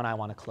biggest one I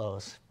want to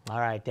close. All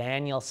right,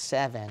 Daniel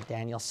 7.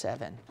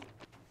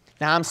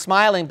 Now, I'm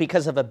smiling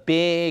because of a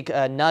big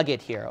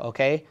nugget here,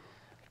 okay?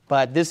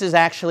 But this is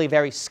actually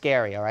very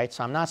scary, all right?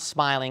 So I'm not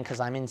smiling because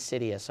I'm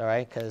insidious, all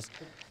right? Because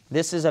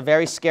this is a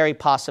very scary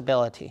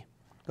possibility.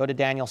 Go to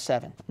Daniel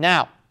 7.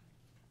 Now,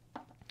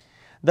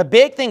 the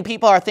big thing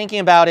people are thinking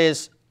about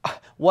is,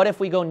 what if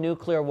we go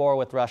nuclear war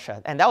with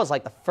Russia? And that was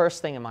like the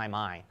first thing in my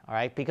mind, all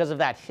right? Because of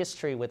that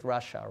history with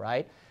Russia,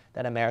 right?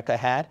 That America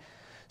had.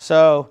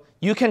 So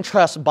you can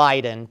trust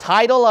Biden.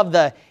 Title of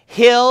the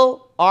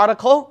Hill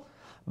article,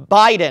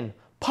 Biden,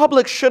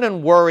 public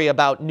shouldn't worry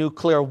about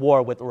nuclear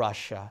war with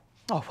Russia.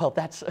 Oh, well,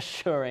 that's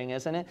assuring,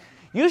 isn't it?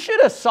 You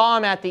should have saw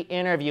him at the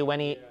interview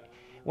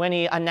when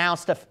he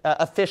announced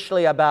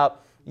officially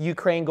about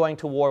Ukraine going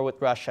to war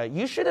with Russia.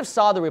 You should have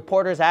saw the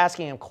reporters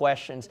asking him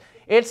questions.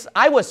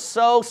 I was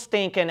so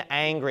stinking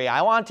angry.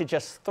 I wanted to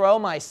just throw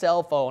my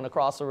cell phone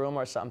across the room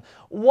or something.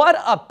 What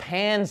a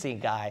pansy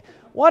guy.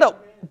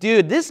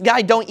 Dude, this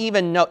guy don't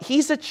even know.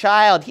 He's a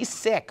child. He's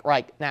sick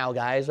right now,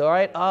 guys, all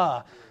right?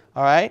 All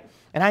right?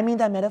 And I mean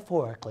that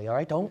metaphorically, all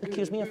right? Don't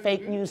accuse me of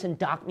fake news and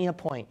dock me a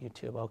point,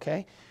 YouTube,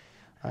 okay?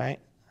 All right?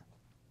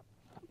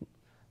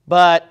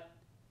 But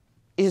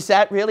is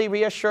that really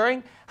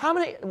reassuring?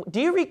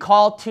 Do you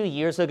recall 2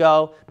 years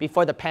ago,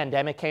 before the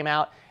pandemic came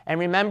out, and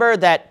remember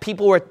that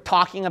people were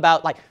talking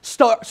about like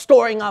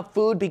storing up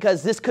food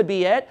because this could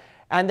be it?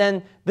 And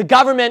then the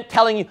government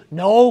telling you,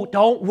 no,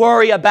 don't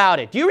worry about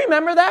it. Do you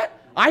remember that?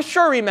 I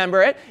sure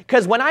remember it,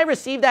 because when I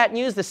received that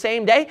news the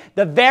same day,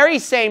 the very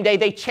same day,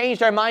 they changed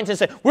their minds and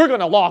said, we're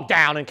going to lock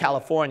down in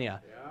California.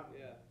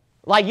 Yeah.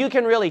 Like, you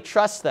can really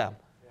trust them.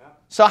 Yeah.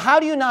 So how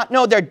do you not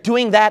know they're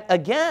doing that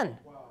again?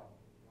 Wow.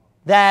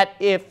 That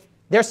if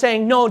they're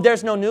saying, no,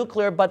 there's no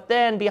nuclear, but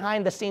then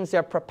behind the scenes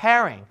they're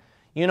preparing.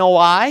 You know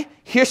why?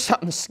 Here's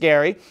something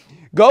scary.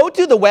 Go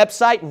to the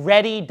website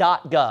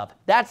ready.gov.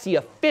 That's the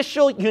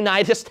official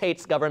United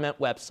States government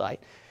website.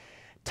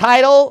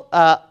 Title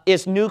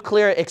is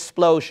Nuclear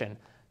Explosion.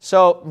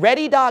 So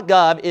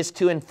ready.gov is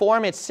to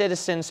inform its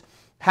citizens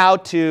how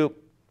to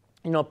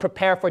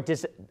prepare for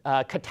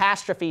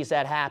catastrophes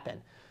that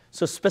happen.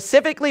 So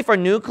specifically for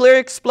nuclear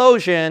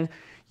explosion,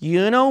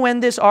 you know when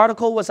this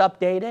article was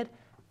updated?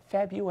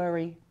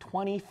 February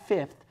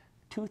 25th,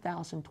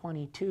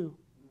 2022.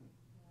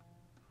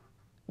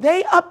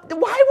 Why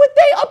would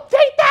they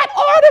update that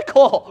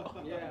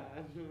article? Yeah.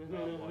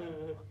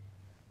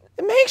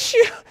 It makes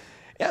you...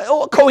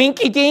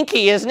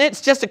 coinky-dinky, isn't it?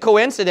 It's just a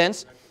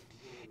coincidence.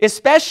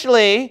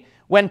 Especially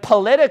when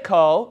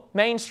Politico,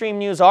 mainstream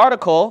news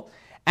article,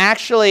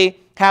 actually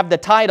have the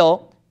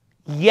title,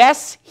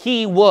 Yes,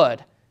 He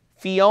Would.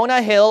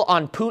 Fiona Hill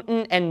on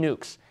Putin and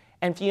Nukes.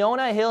 And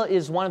Fiona Hill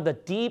is one of the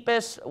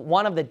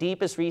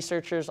deepest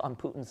researchers on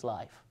Putin's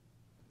life.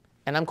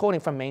 And I'm quoting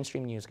from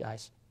mainstream news,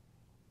 guys.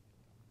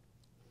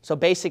 So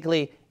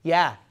basically,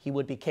 yeah, he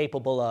would be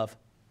capable of...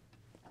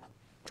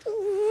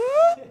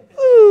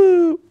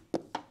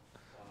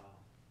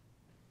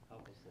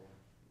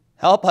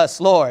 Help us,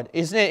 Lord.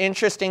 Isn't it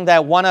interesting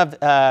that one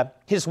of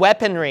his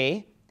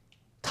weaponry,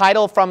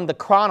 title from the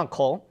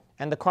Chronicle,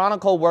 and the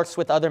Chronicle works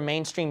with other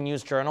mainstream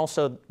news journals,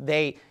 so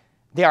they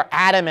are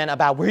adamant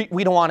about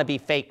we don't want to be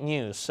fake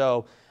news.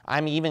 So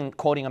I'm even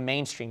quoting a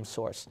mainstream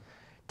source.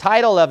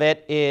 Title of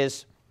it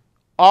is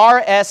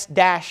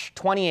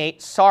RS-28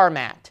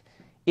 Sarmat.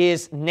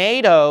 Is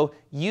NATO,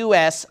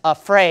 U.S.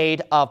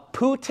 afraid of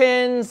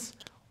Putin's,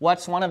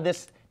 what's one of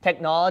this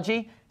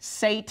technology?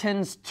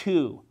 Satan's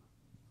 2.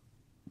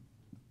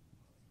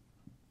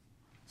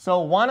 So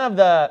one of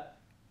the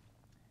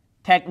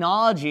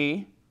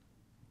technology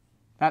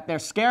that they're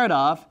scared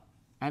of,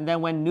 and then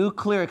when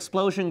nuclear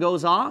explosion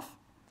goes off,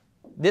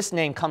 this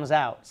name comes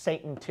out,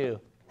 Satan 2.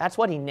 That's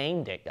what he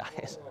named it,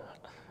 guys.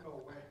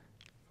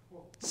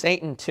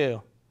 Satan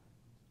 2.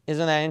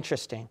 Isn't that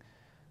interesting?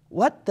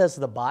 What does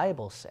the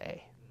Bible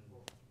say?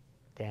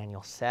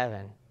 Daniel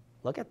 7.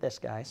 Look at this,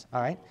 guys,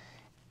 all right?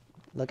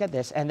 Look at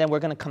this, and then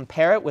we're going to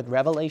compare it with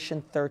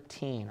Revelation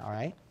 13, all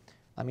right?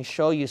 Let me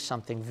show you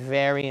something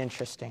very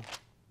interesting.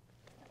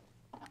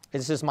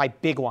 This is my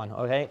big one,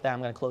 okay? Then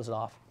I'm going to close it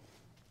off.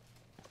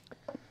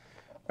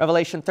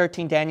 Revelation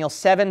 13, Daniel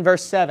 7,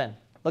 verse 7.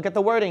 Look at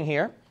the wording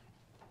here.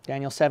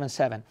 Daniel 7,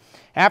 7.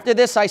 After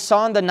this I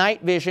saw in the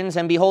night visions,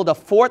 and behold, a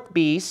fourth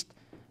beast.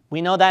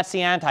 We know that's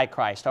the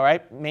Antichrist, all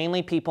right?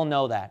 Mainly people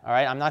know that, all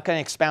right? I'm not going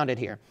to expound it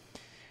here.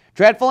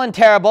 Dreadful and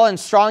terrible and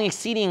strong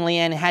exceedingly,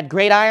 and had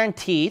great iron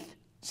teeth.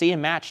 See, it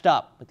matched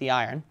up with the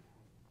iron.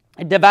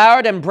 It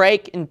devoured and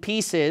brake in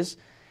pieces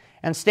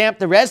and stamped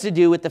the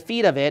residue with the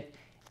feet of it.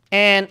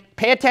 And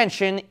pay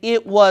attention,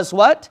 it was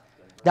what?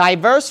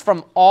 Diverse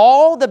from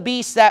all the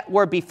beasts that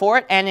were before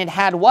it. And it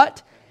had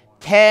what?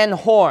 10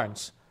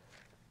 horns.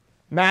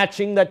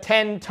 Matching the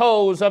 10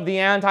 toes of the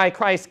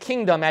Antichrist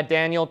kingdom at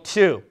Daniel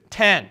 2.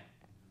 10.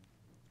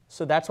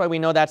 So that's why we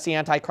know that's the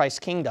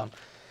Antichrist kingdom.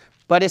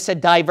 But it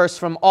said diverse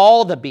from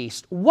all the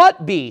beasts.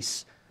 What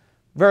beasts?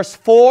 Verse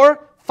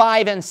 4,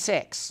 5, and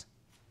 6.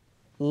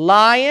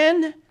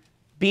 Lion,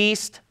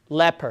 beast,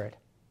 leopard.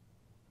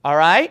 All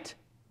right?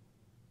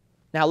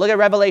 Now look at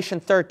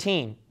Revelation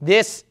 13.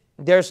 There's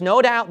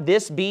no doubt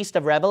this beast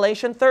of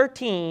Revelation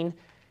 13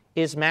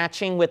 is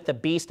matching with the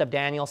beast of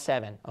Daniel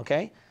 7.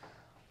 Okay?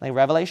 Like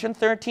Revelation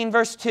 13,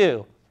 verse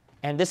 2.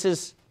 And this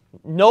is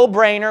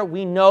no-brainer.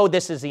 We know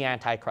this is the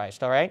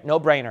Antichrist. All right?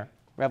 No-brainer.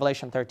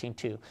 Revelation 13,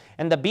 2.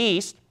 And the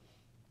beast,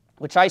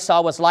 which I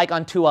saw, was like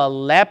unto a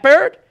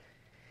leopard,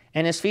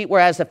 and his feet were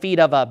as the feet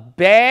of a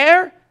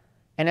bear,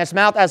 and his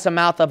mouth as the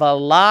mouth of a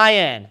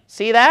lion.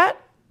 See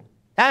that?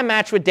 That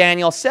matched with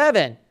Daniel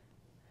 7.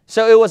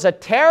 So it was a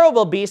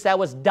terrible beast that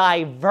was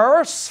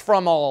diverse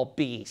from all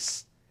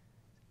beasts.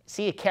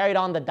 See, it carried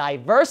on the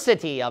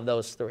diversity of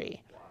those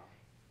three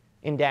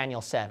in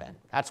Daniel 7.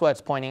 That's what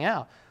it's pointing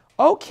out.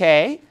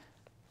 Okay,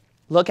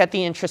 look at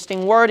the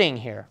interesting wording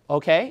here.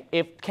 Okay,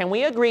 can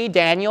we agree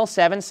Daniel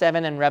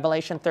 7:7 and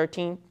Revelation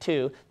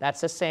 13:2,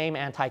 that's the same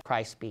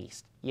Antichrist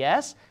beast?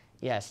 Yes?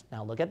 Yes.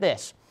 Now look at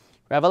this.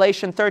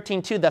 Revelation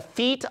 13:2, the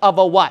feet of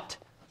a what?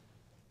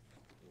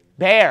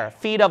 Bear.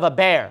 Feet of a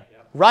bear.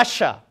 Yep.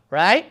 Russia,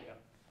 right?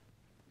 Yep.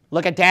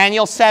 Look at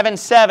Daniel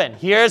 7:7.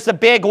 Here's the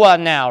big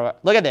one now.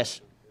 Look at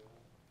this.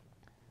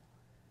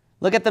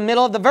 Look at the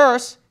middle of the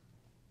verse.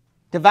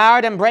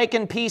 Devoured and break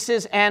in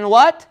pieces and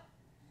what?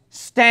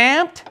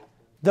 Stamped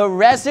the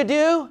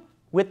residue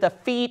with the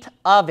feet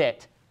of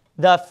it.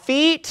 The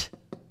feet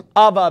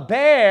of a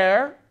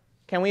bear,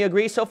 can we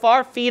agree so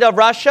far? Feet of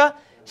Russia,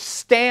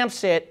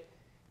 stamps it,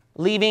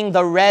 leaving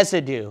the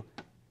residue.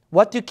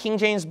 What do King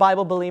James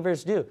Bible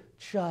believers do?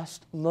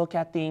 Just look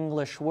at the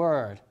English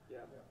word.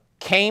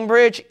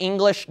 Cambridge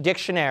English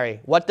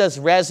Dictionary. What does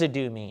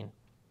residue mean?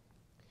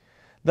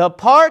 The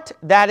part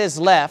that is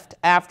left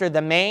after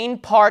the main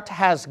part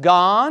has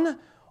gone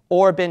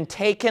or been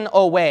taken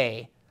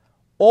away,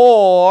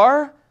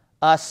 or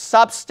a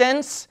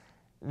substance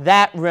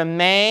that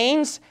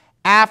remains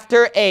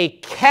after a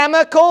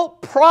chemical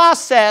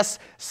process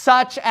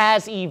such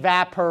as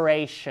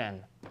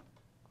evaporation.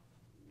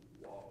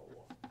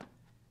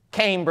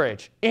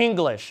 Cambridge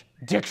English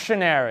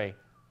Dictionary.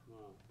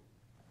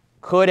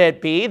 Could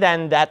it be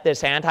then that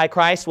this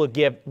Antichrist will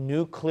give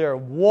nuclear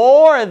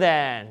war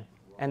then?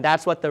 And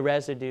that's what the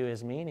residue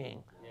is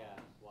meaning. Yeah.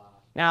 Wow.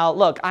 Now,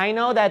 look, I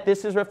know that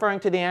this is referring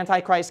to the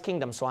Antichrist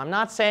kingdom, so I'm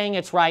not saying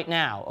it's right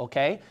now,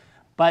 okay?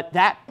 But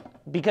that,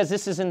 because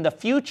this is in the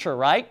future,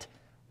 right?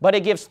 But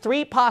it gives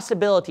three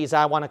possibilities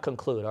I want to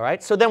conclude, all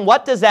right? So then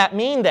what does that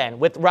mean then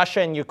with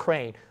Russia and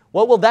Ukraine?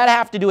 What will that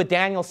have to do with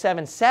Daniel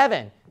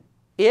 7:7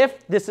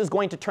 if this is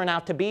going to turn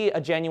out to be a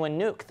genuine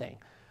nuke thing?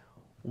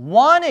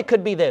 One, it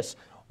could be this.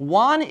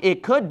 One,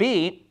 it could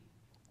be,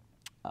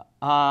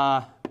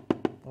 what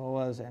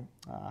was it?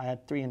 I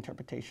had three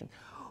interpretations.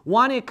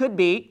 One, it could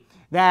be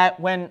that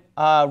when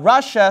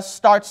Russia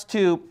starts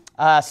to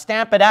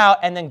stamp it out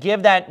and then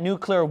give that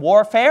nuclear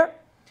warfare,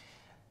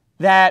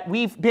 that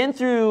we've been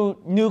through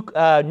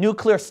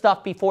nuclear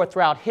stuff before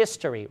throughout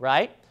history,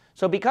 right?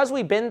 So because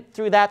we've been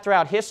through that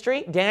throughout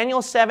history,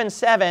 Daniel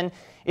 7:7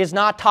 is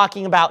not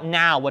talking about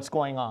now what's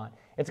going on.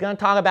 It's going to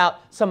talk about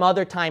some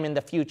other time in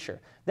the future.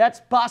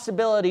 That's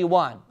possibility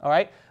one, all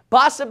right?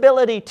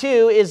 Possibility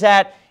two is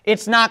that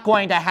it's not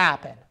going to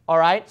happen, all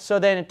right? So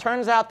then it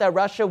turns out that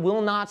Russia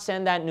will not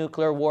send that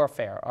nuclear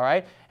warfare, all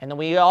right? And then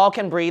we all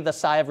can breathe a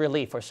sigh of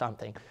relief or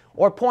something.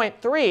 Or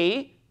point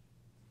three,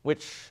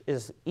 which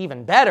is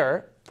even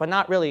better, but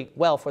not really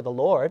well for the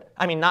Lord.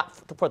 I mean, not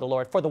for the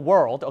Lord, for the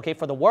world, okay?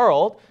 For the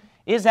world,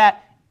 is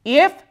that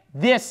if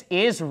this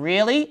is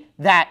really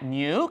that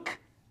nuke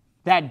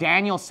that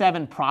Daniel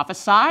 7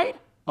 prophesied,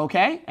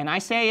 okay? And I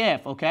say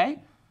if, okay?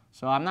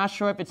 So I'm not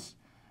sure if it's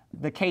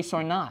the case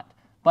or not.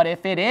 But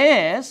if it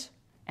is,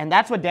 and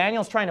that's what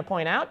Daniel's trying to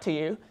point out to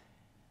you,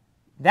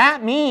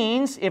 that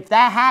means if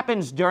that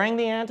happens during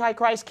the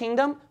Antichrist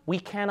kingdom, we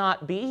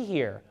cannot be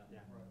here.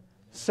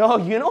 So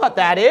you know what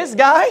that is,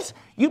 guys?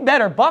 You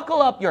better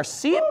buckle up your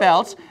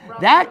seatbelts.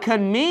 That could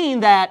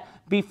mean that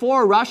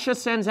before Russia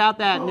sends out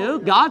that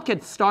nuke, God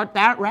could start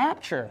that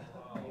rapture.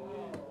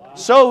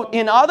 So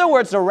in other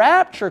words, the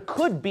rapture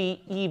could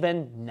be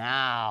even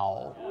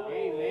now.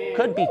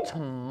 Could be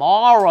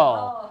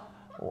tomorrow.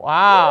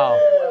 Wow.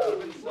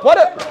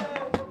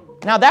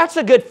 Now that's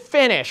a good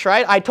finish,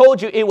 right? I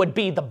told you it would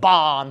be the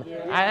bomb.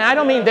 I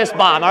don't mean this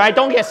bomb, all right?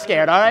 Don't get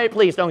scared, all right?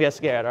 Please don't get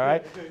scared, all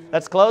right?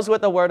 Let's close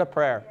with a word of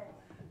prayer.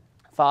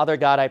 Father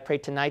God, I pray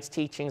tonight's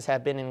teachings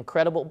have been an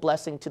incredible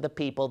blessing to the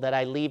people that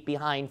I leave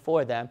behind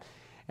for them,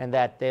 and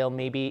that they'll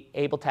maybe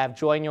able to have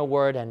joy in your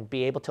word and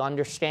be able to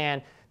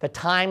understand the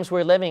times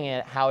we're living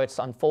in, how it's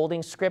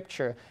unfolding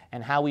Scripture,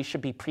 and how we should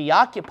be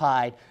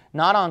preoccupied,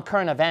 not on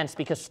current events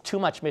because too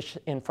much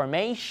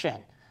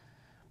misinformation,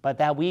 but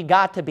that we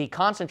got to be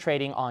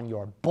concentrating on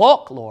your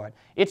book, Lord.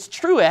 It's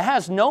true, it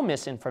has no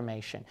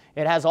misinformation.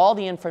 It has all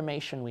the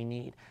information we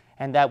need,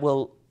 and that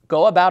we'll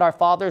go about our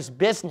Father's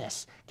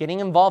business, getting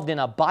involved in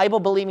a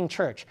Bible-believing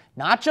church,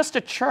 not just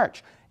a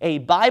church, a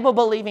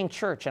Bible-believing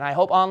church. And I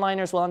hope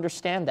onliners will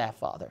understand that,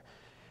 Father,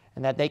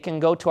 and that they can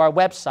go to our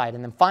website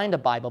and then find a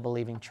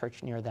Bible-believing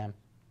church near them.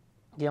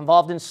 Get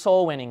involved in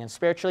soul winning and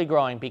spiritually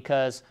growing,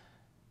 because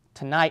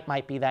tonight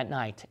might be that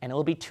night, and it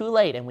will be too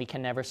late and we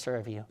can never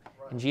serve you.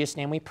 In Jesus'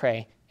 name we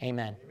pray,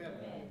 amen. Amen.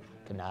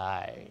 Good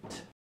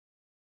night.